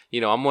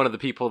 I'm one of the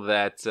people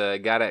that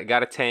got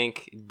a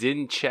tank,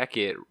 didn't check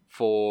it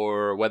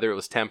for whether it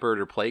was tempered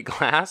or plate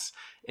glass,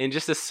 and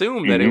just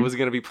assumed that it was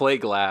going to be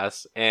plate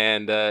glass,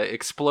 and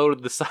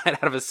exploded the side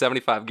out of a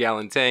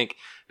 75-gallon tank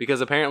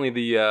because apparently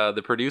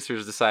the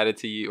producers decided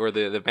to, or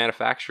the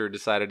manufacturer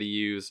decided to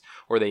use,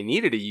 or they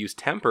needed to use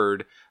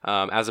tempered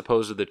as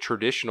opposed to the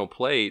traditional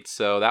plate.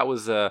 So that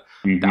was a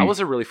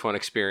really fun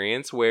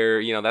experience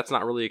where, that's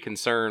not really a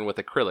concern with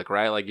acrylic,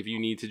 right? Like if you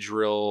need to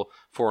drill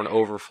for an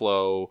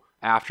overflow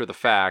after the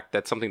fact,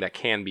 that's something that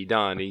can be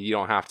done, and you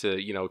don't have to,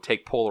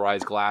 take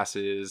polarized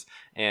glasses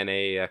and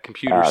a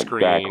computer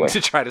screen to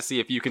try to see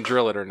if you can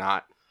drill it or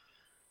not.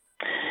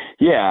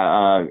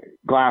 Yeah,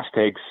 glass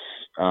takes,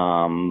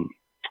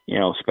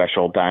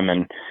 special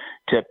diamond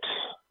tipped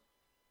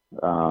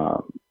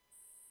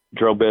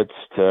drill bits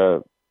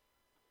to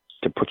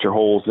put your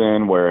holes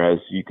in, whereas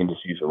you can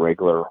just use a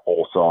regular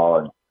hole saw.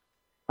 And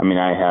I mean,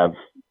 I have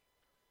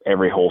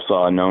every hole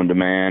saw known to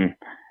man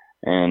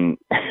and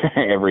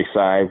every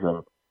size,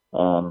 and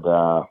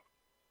a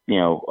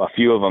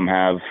few of them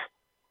have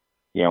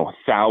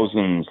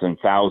thousands and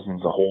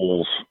thousands of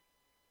holes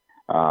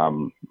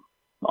on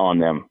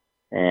them,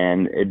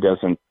 and it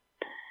doesn't,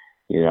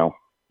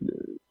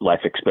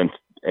 life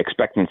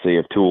expectancy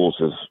of tools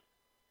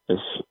is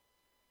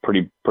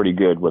pretty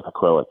good with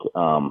acrylic.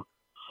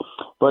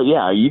 But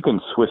yeah, you can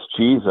Swiss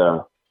cheese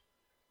the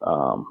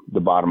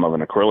bottom of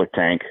an acrylic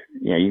tank.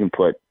 You can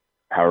put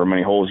however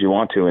many holes you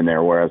want to in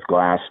there, whereas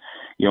glass,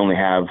 you only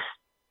have,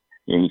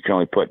 you can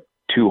only put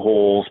 2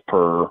 holes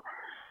per,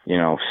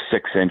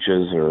 6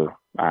 inches, or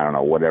I don't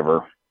know,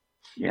 whatever.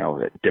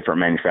 Different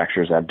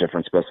manufacturers have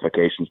different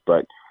specifications,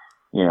 but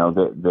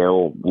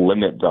they'll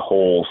limit the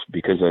holes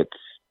because it's,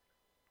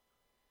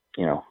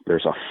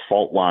 there's a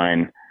fault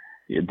line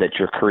that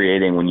you're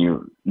creating when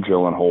you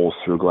drilling holes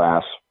through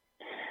glass.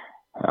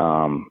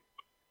 But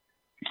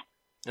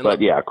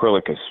yeah,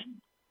 acrylic is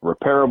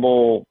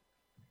repairable,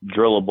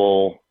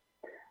 drillable,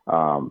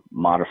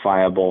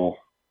 modifiable.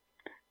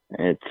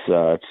 It's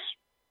a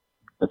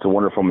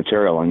wonderful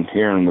material. And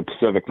here in the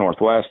Pacific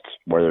Northwest,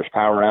 where there's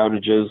power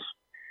outages,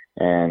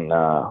 and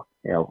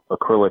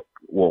acrylic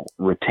will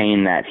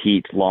retain that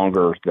heat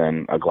longer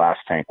than a glass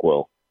tank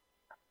will.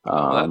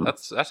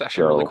 That's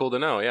actually really cool to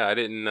know. Yeah, I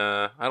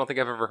don't think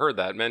I've ever heard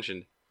that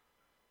mentioned.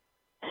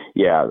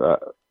 Yeah, the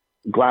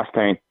glass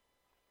tank,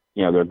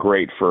 they're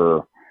great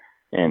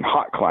in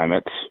hot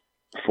climates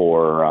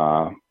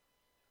for,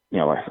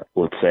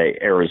 let's say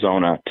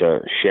Arizona to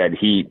shed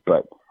heat,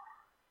 but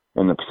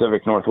in the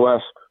Pacific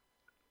Northwest,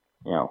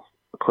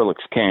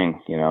 acrylic's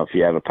king. If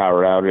you have a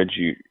power outage,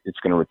 it's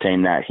going to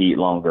retain that heat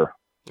longer.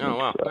 Oh,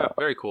 wow.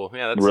 Very cool.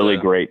 Yeah, that's really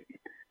great.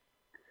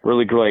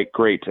 Really great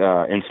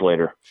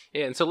insulator.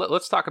 Yeah, and so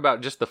let's talk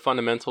about just the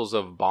fundamentals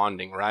of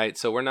bonding, right?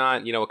 So we're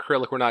not,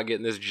 acrylic, we're not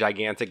getting this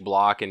gigantic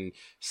block and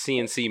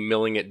CNC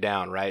milling it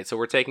down, right? So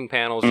we're taking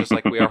panels just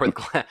like we are with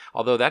glass,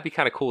 although that'd be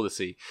kind of cool to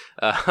see.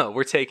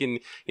 We're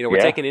taking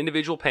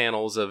individual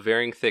panels of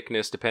varying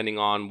thickness depending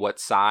on what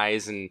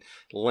size and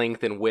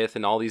length and width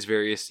and all these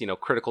various,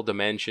 critical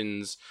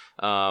dimensions.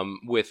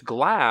 With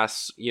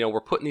glass,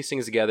 we're putting these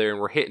things together and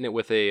we're hitting it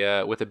with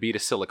a bead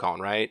of silicone,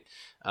 right?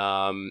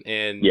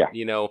 And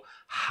Yeah.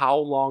 how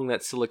long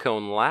that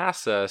silicone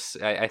lasts us,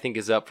 I think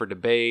is up for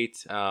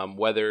debate.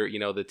 Whether,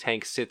 the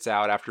tank sits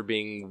out after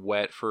being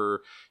wet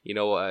for,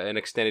 an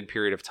extended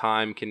period of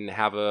time can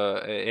have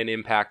an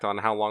impact on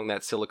how long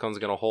that silicone is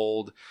going to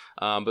hold.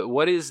 But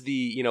what is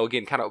the,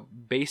 again, kind of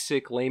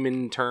basic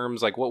layman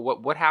terms, like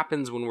what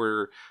happens when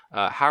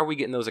how are we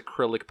getting those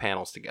acrylic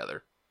panels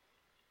together?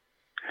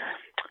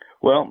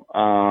 Well,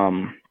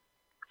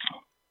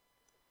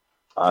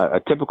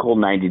 a typical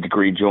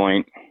 90-degree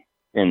joint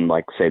in,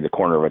 like, say, the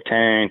corner of a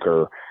tank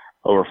or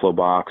overflow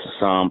box, a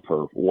sump,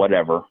 or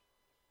whatever,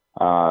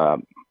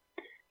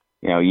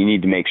 you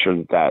need to make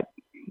sure that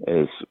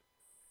is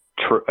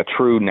a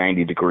true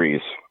 90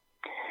 degrees.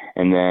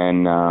 And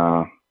then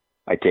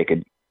I take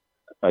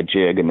a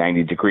jig, a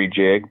 90-degree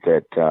jig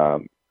that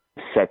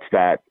sets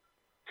that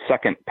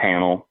second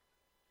panel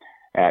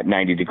at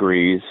 90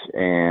 degrees,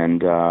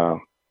 and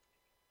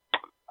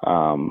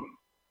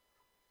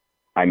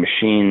I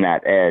machine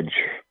that edge,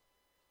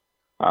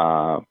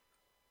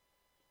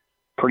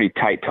 pretty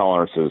tight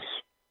tolerances.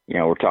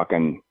 We're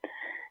talking,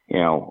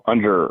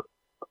 under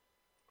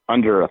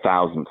a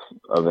thousandth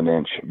of an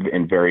inch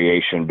in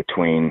variation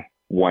between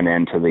one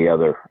end to the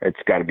other. It's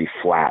got to be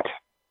flat.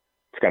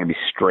 It's got to be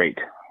straight.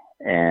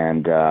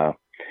 And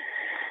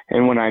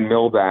when I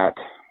mill that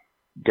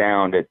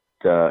down,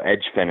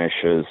 edge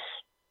finishes,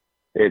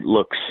 it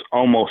looks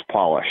almost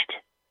polished.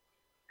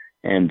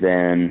 And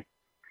then,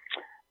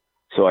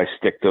 so I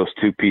stick those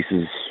two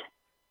pieces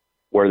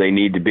where they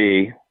need to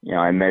be.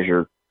 I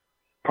measure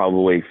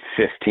probably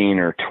 15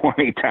 or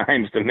 20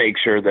 times to make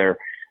sure they're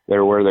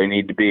where they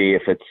need to be.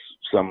 If it's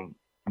some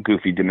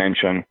goofy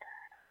dimension,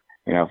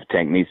 if the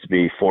tank needs to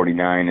be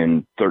 49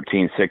 and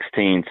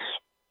 13/16,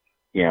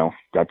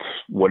 that's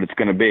what it's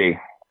going to be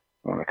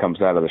when it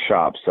comes out of the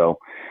shop. So,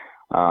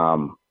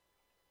 I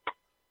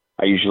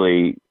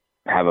usually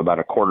have about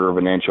a quarter of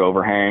an inch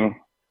overhang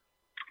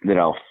that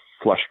I'll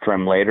flush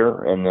trim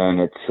later. And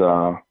then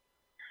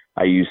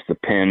I use the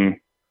pin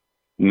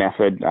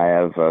method. I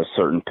have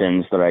certain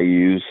pins that I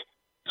use,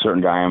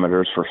 certain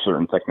diameters for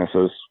certain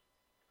thicknesses.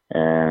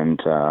 And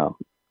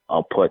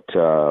I'll put,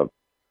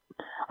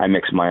 I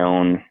mix my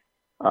own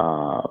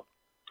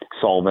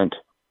solvent.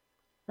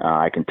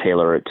 I can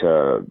tailor it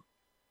to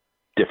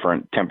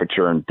different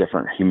temperature and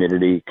different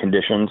humidity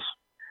conditions.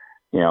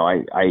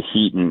 I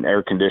heat and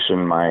air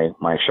condition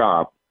my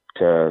shop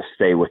to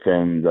stay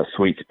within the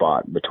sweet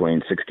spot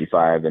between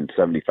 65 and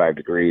 75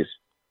 degrees,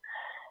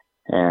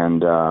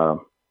 and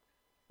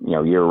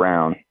year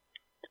round.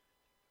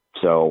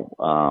 So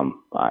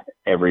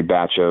every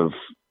batch of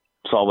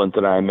solvent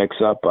that I mix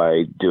up,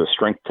 I do a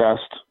strength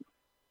test,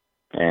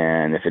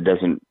 and if it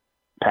doesn't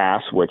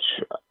pass, which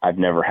I've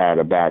never had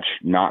a batch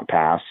not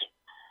pass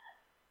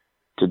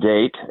to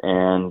date,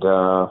 and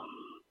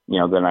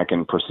then I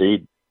can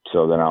proceed.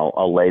 So then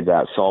I'll lay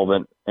that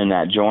solvent in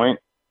that joint,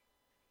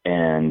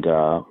 and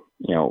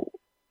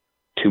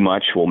too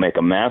much will make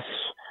a mess.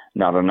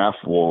 Not enough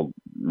will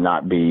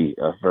not be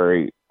a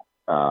very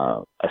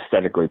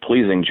aesthetically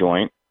pleasing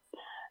joint,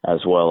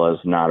 as well as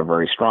not a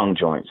very strong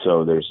joint.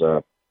 So there's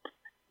a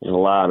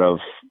lot of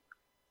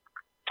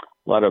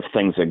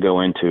things that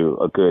go into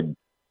a good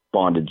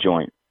bonded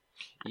joint.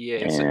 Yeah,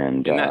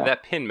 and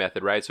that pin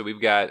method, right? So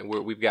we've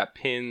got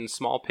pins,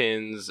 small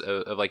pins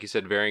of, like you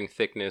said, varying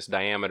thickness,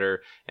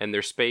 diameter, and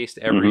they're spaced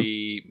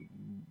every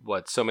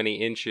so many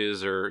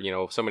inches, or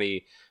so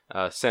many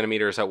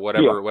centimeters, at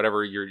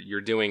whatever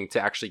you're doing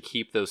to actually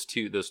keep those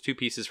two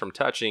pieces from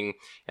touching,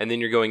 and then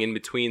you're going in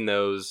between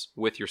those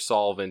with your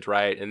solvent,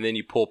 right? And then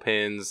you pull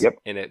pins,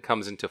 and it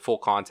comes into full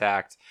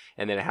contact,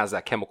 and then it has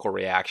that chemical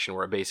reaction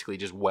where it basically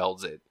just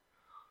welds it.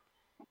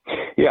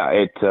 Yeah,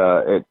 it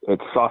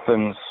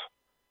softens,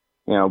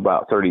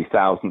 about 30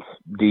 thousandths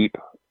deep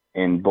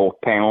in both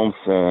panels,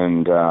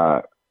 and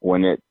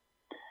when it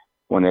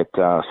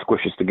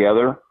squishes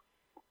together,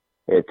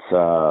 it's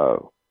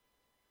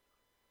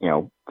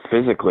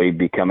physically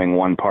becoming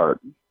one part.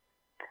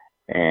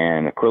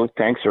 And acrylic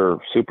tanks are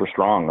super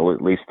strong,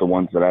 at least the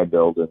ones that I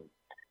build,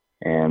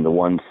 and the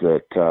ones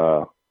that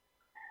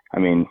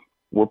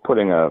we're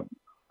putting a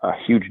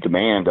huge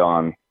demand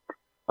on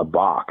a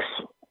box.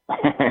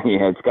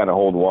 It's got to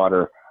hold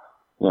water,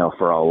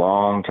 for a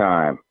long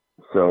time.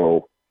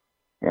 So,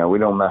 we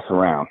don't mess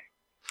around.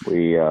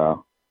 We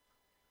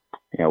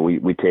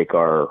take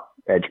our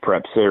edge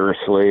prep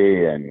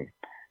seriously, and,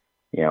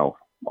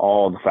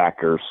 all the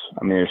factors.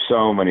 There's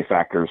so many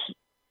factors.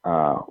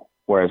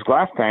 Whereas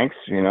glass tanks,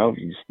 you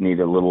just need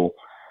a little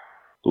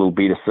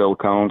bead of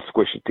silicone,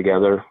 squish it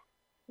together,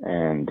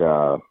 and,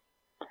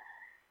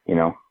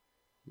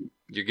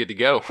 you're good to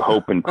go.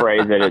 Hope and pray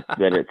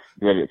that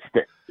it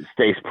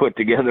stays put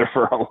together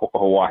for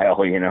a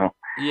while,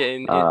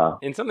 Yeah,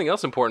 and something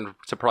else important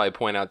to probably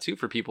point out too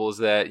for people is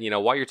that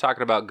while you're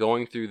talking about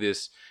going through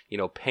this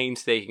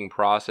painstaking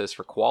process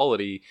for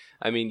quality,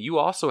 you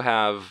also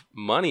have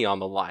money on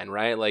the line,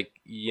 right? Like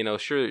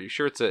sure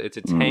it's a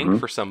tank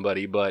for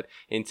somebody, but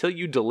until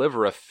you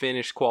deliver a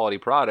finished quality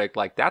product,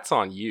 like that's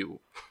on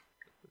you.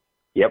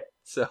 Yep.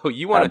 So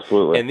you want to,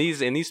 Absolutely. and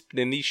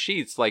these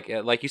sheets,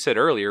 like you said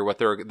earlier,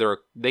 what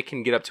they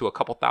can get up to a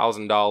couple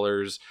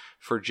 $1,000s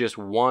for just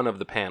one of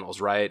the panels,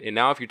 right? And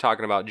now if you're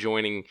talking about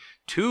joining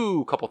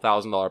two couple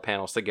 $1,000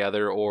 panels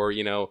together, or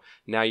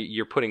now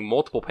you're putting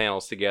multiple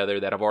panels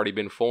together that have already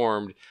been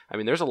formed, I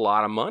mean, there's a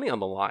lot of money on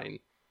the line.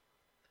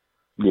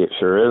 Yeah, it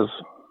sure is.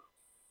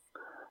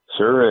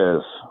 Sure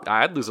is.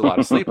 I'd lose a lot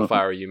of sleep if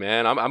I were you,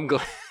 man. I'm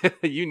glad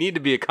you need to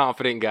be a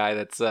confident guy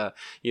that's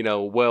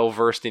well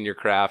versed in your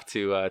craft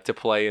to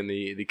play in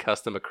the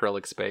custom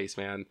acrylic space,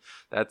 man.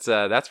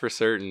 That's for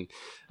certain.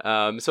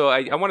 So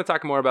I want to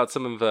talk more about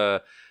some of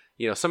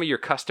some of your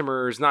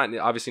customers, not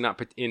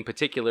in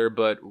particular,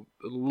 but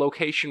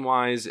location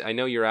wise. I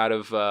know you're out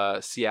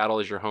of Seattle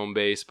as your home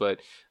base, but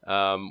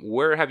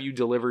where have you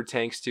delivered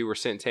tanks to or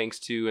sent tanks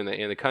to in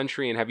the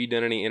country, and have you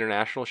done any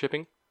international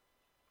shipping?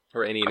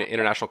 Or any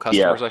international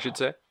customers, yes. I should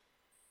say?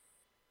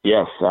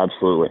 Yes,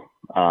 absolutely.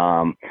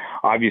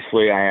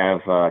 Obviously, I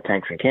have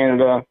tanks in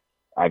Canada.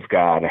 I've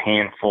got a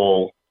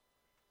handful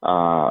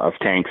of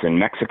tanks in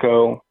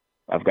Mexico.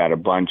 I've got a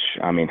bunch.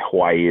 I mean,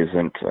 Hawaii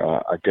isn't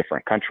a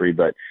different country,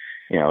 but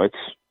it's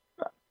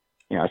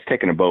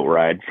taking a boat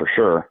ride for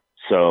sure.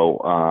 So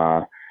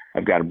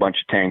I've got a bunch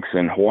of tanks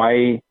in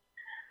Hawaii.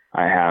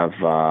 I have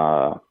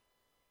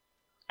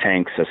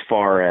tanks as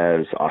far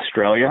as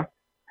Australia.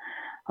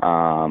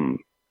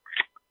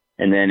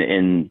 And then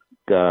in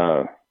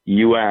the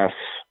U.S.,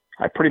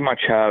 I pretty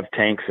much have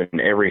tanks in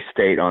every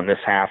state on this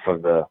half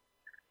of the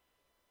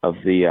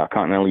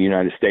continental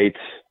United States.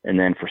 And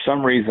then for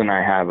some reason,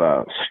 I have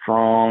a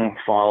strong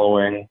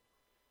following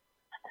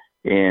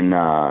in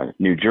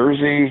New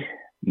Jersey,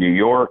 New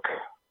York,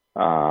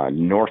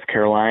 North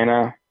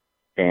Carolina,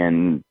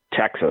 and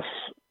Texas.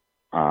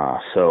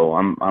 So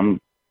I'm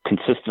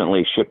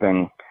consistently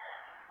shipping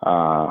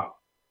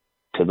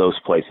to those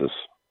places.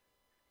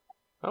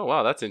 Oh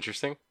wow, that's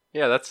interesting.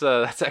 Yeah, that's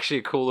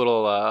actually a cool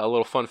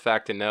little fun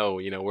fact to know.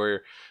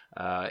 Where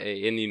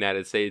in the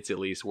United States, at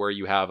least, where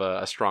you have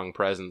a strong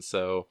presence.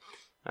 So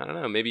I don't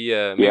know, maybe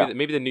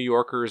the New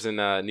Yorkers and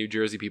New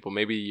Jersey people,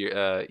 maybe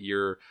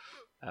your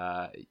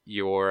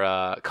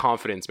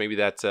confidence, maybe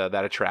that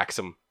attracts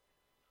them.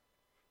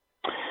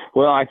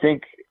 Well, I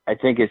think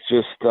it's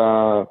just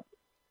the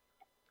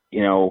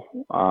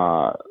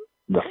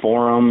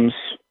forums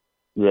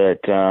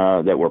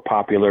that were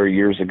popular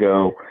years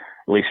ago,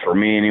 at least for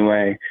me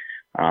anyway.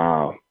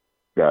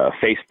 The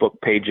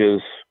Facebook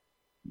pages,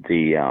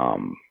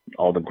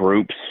 all the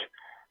groups,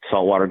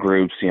 saltwater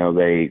groups,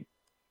 they,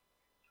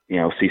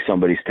 see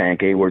somebody's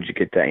tank, hey, where'd you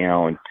get that?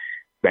 And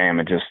bam,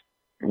 it just,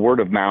 word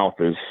of mouth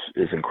is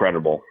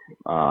incredible.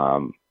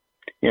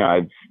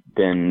 I've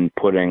been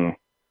putting,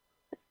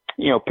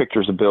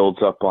 pictures of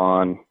builds up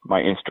on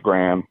my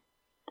Instagram,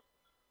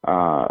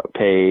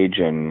 page,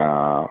 and,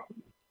 I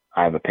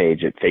have a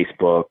page at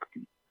Facebook,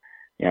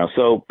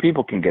 so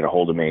people can get a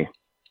hold of me,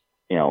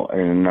 in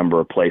a number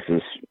of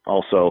places.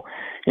 Also,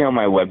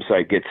 my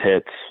website gets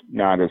hits,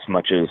 not as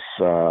much as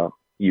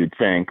you'd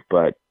think,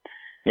 but,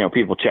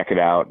 people check it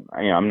out.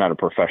 I'm not a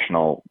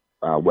professional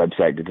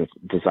website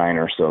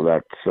designer, so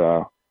that's,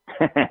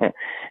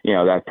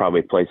 that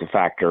probably plays a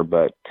factor,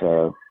 but,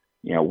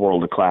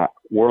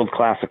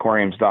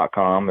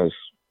 worldclassaquariums.com is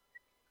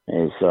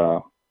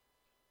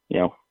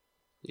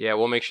Yeah,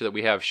 we'll make sure that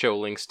we have show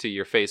links to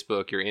your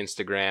Facebook, your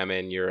Instagram,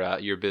 and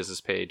your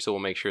business page. So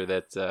we'll make sure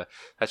that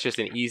that's just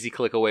an easy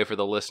click away for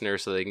the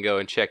listeners, so they can go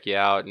and check you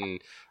out.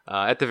 And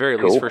at the very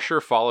least, for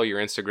sure, follow your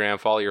Instagram,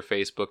 follow your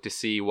Facebook to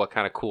see what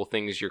kind of cool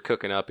things you're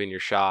cooking up in your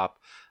shop.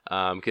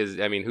 Because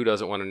who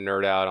doesn't want to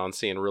nerd out on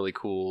seeing really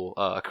cool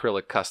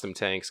acrylic custom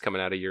tanks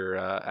coming out of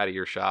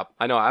your shop?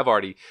 I know I've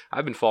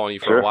been following you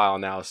for a while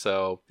now,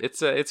 so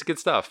it's good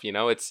stuff.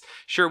 It's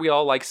sure we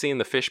all like seeing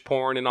the fish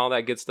porn and all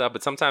that good stuff,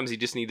 but sometimes you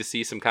just need to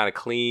see some kind of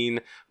clean,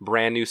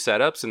 brand new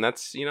setups, and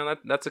that's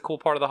that's a cool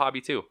part of the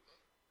hobby too.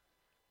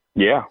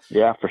 Yeah,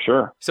 for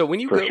sure. So when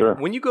you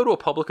go to a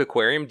public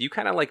aquarium, do you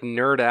kind of like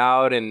nerd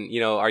out, and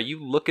are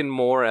you looking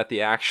more at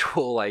the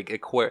actual like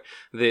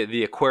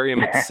the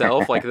aquarium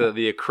itself, like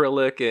the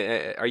acrylic?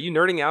 Are you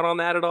nerding out on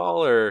that at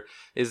all, or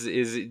is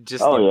it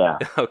just? Oh yeah.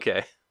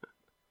 Okay.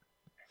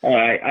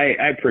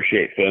 I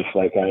appreciate fish.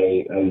 Like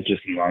I was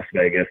just in Las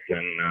Vegas,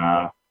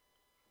 and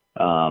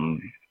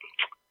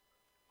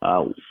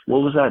what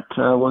was that?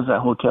 What was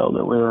that hotel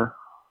that we were?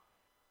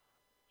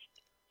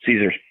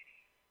 Caesar's.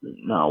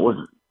 No, it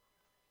wasn't.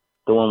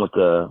 The one with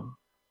the.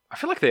 I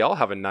feel like they all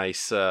have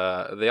nice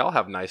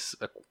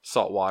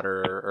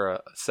saltwater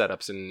or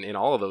setups in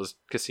all of those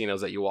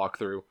casinos that you walk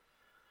through.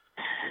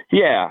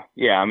 Yeah.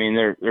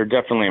 They're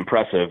definitely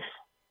impressive.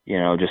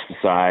 Just the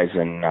size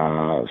and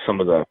some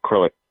of the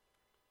acrylic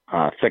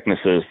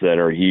thicknesses that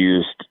are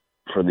used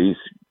for these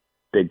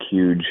big,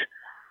 huge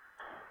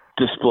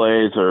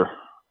displays are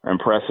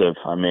impressive.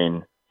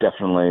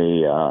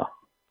 Definitely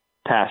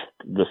past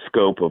the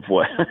scope of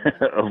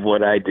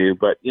what I do,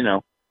 but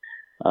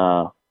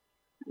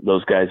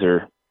those guys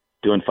are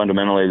doing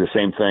fundamentally the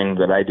same thing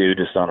that I do,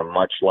 just on a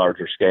much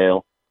larger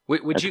scale.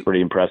 Would That's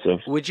pretty impressive.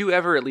 Would you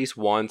ever at least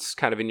once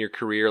kind of in your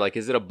career, like,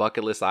 is it a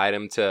bucket list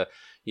item to,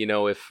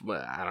 if,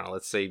 I don't know,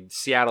 let's say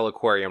Seattle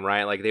Aquarium,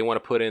 right? Like they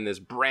want to put in this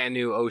brand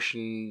new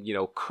ocean,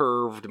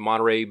 curved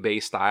Monterey Bay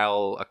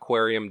style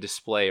aquarium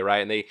display,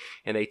 right?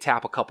 And they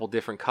tap a couple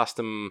different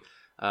custom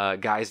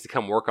guys to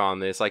come work on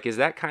this. Like, is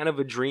that kind of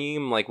a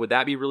dream? Like, would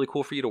that be really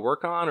cool for you to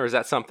work on? Or is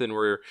that something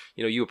where,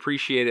 you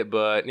appreciate it,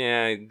 but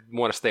you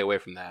want to stay away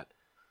from that?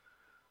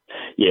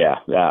 Yeah,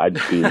 I'd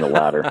be in the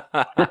latter.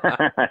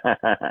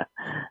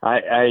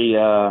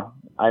 I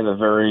have a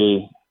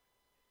very,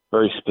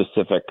 very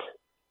specific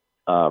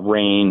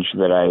range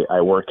that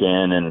I work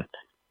in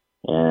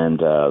and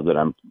that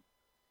I'm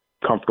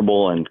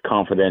comfortable and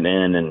confident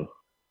in. And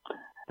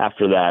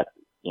after that,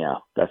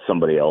 that's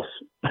somebody else.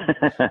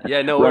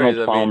 Yeah, no worries.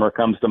 Reynolds Palmer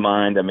comes to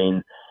mind. I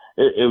mean,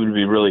 it would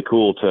be really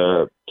cool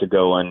to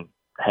go and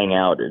hang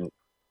out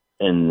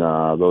in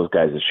those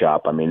guys'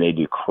 shop. I mean, they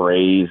do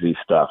crazy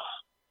stuff.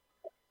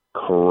 They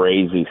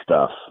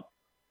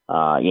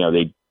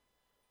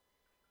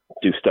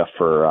do stuff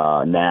for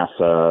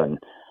NASA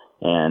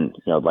and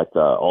like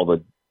all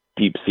the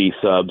deep sea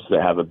subs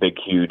that have a big,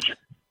 huge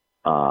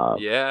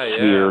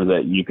sphere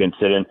that you can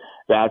sit in.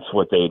 That's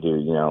what they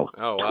do.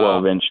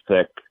 12-inch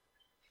thick,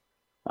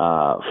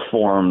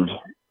 formed,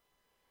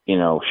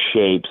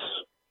 shapes.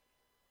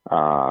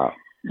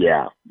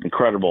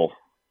 Incredible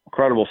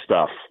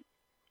stuff.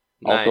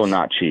 Nice. Also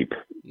not cheap.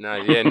 No,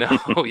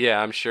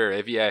 I'm sure.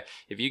 If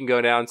you can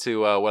go down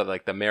to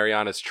like the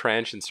Marianas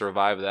Trench and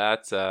survive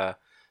that,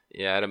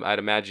 I'd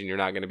imagine you're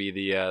not going to be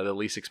the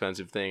least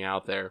expensive thing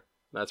out there.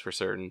 That's for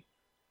certain.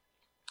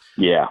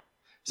 Yeah.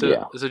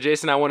 So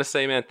Jason, I want to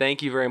say, man,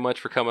 thank you very much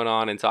for coming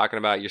on and talking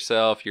about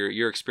yourself,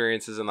 your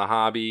experiences in the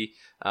hobby,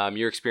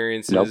 your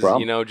experiences, no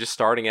problem. Just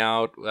starting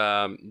out,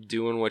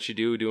 doing what you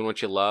do, doing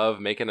what you love,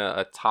 making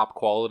a top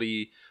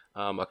quality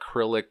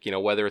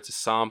acrylic, whether it's a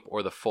sump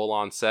or the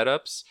full-on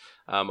setups.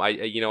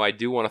 I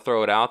do want to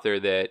throw it out there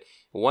that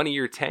one of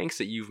your tanks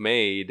that you've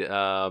made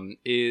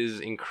is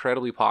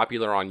incredibly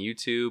popular on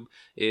YouTube.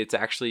 It's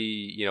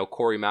actually,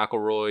 Corey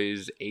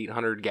McElroy's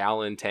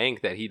 800-gallon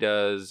tank that he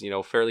does,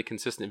 fairly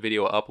consistent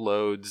video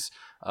uploads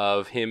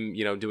of him,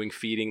 doing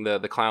feeding the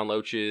clown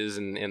loaches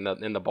and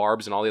the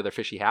barbs and all the other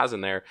fish he has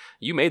in there.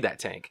 You made that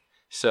tank.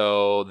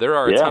 So there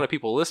are a ton of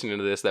people listening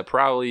to this that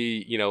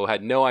probably,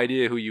 had no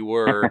idea who you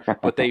were,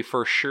 but they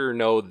for sure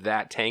know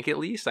that tank at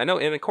least. I know,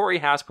 and Corey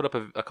has put up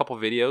a couple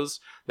videos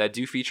that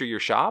do feature your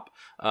shop.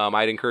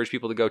 I'd encourage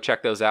people to go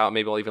check those out.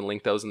 Maybe I'll even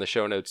link those in the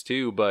show notes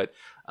too. But,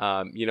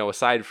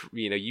 aside from,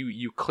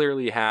 you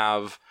clearly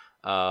have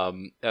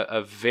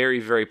a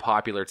very, very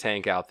popular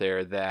tank out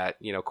there that,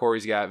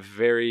 Corey's got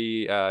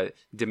very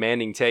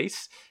demanding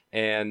tastes.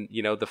 And,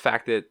 the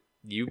fact that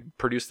you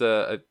produced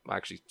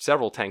actually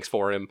several tanks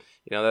for him,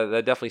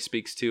 that definitely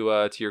speaks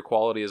to your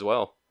quality as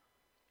well.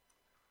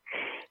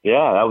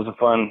 Yeah, that was a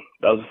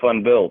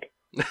fun build.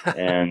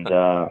 And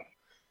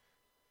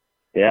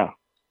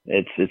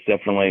it's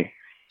definitely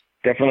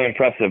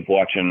impressive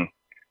watching,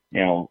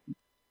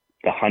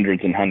 the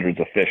hundreds and hundreds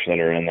of fish that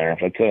are in there.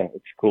 It's a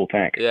cool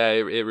tank. Yeah,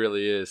 it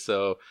really is.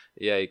 So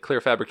yeah,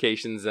 Clear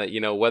Fabrications,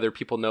 whether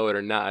people know it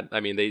or not, I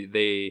mean,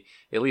 they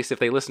at least if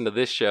they listen to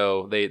this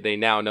show, they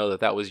now know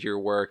that was your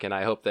work, and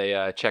I hope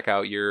they check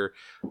out your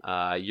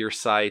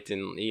site,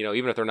 and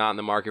even if they're not in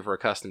the market for a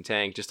custom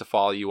tank, just to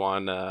follow you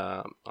on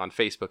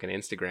Facebook and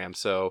Instagram.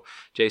 So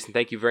Jason,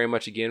 thank you very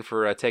much again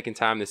for taking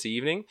time this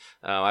evening.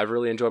 I've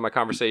really enjoyed my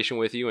conversation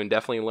with you, and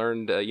definitely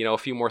learned a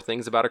few more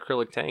things about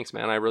acrylic tanks,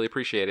 man. I really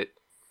appreciate it.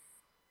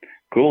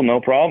 Cool,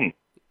 no problem.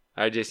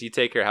 All right, Jason, you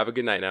take care. Have a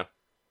good night now.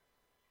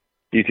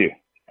 You too.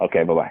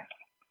 Okay, bye-bye.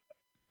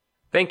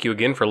 Thank you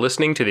again for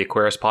listening to the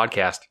Aquarist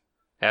Podcast.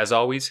 As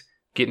always,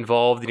 get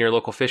involved in your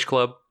local fish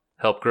club,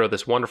 help grow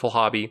this wonderful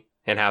hobby,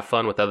 and have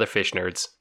fun with other fish nerds.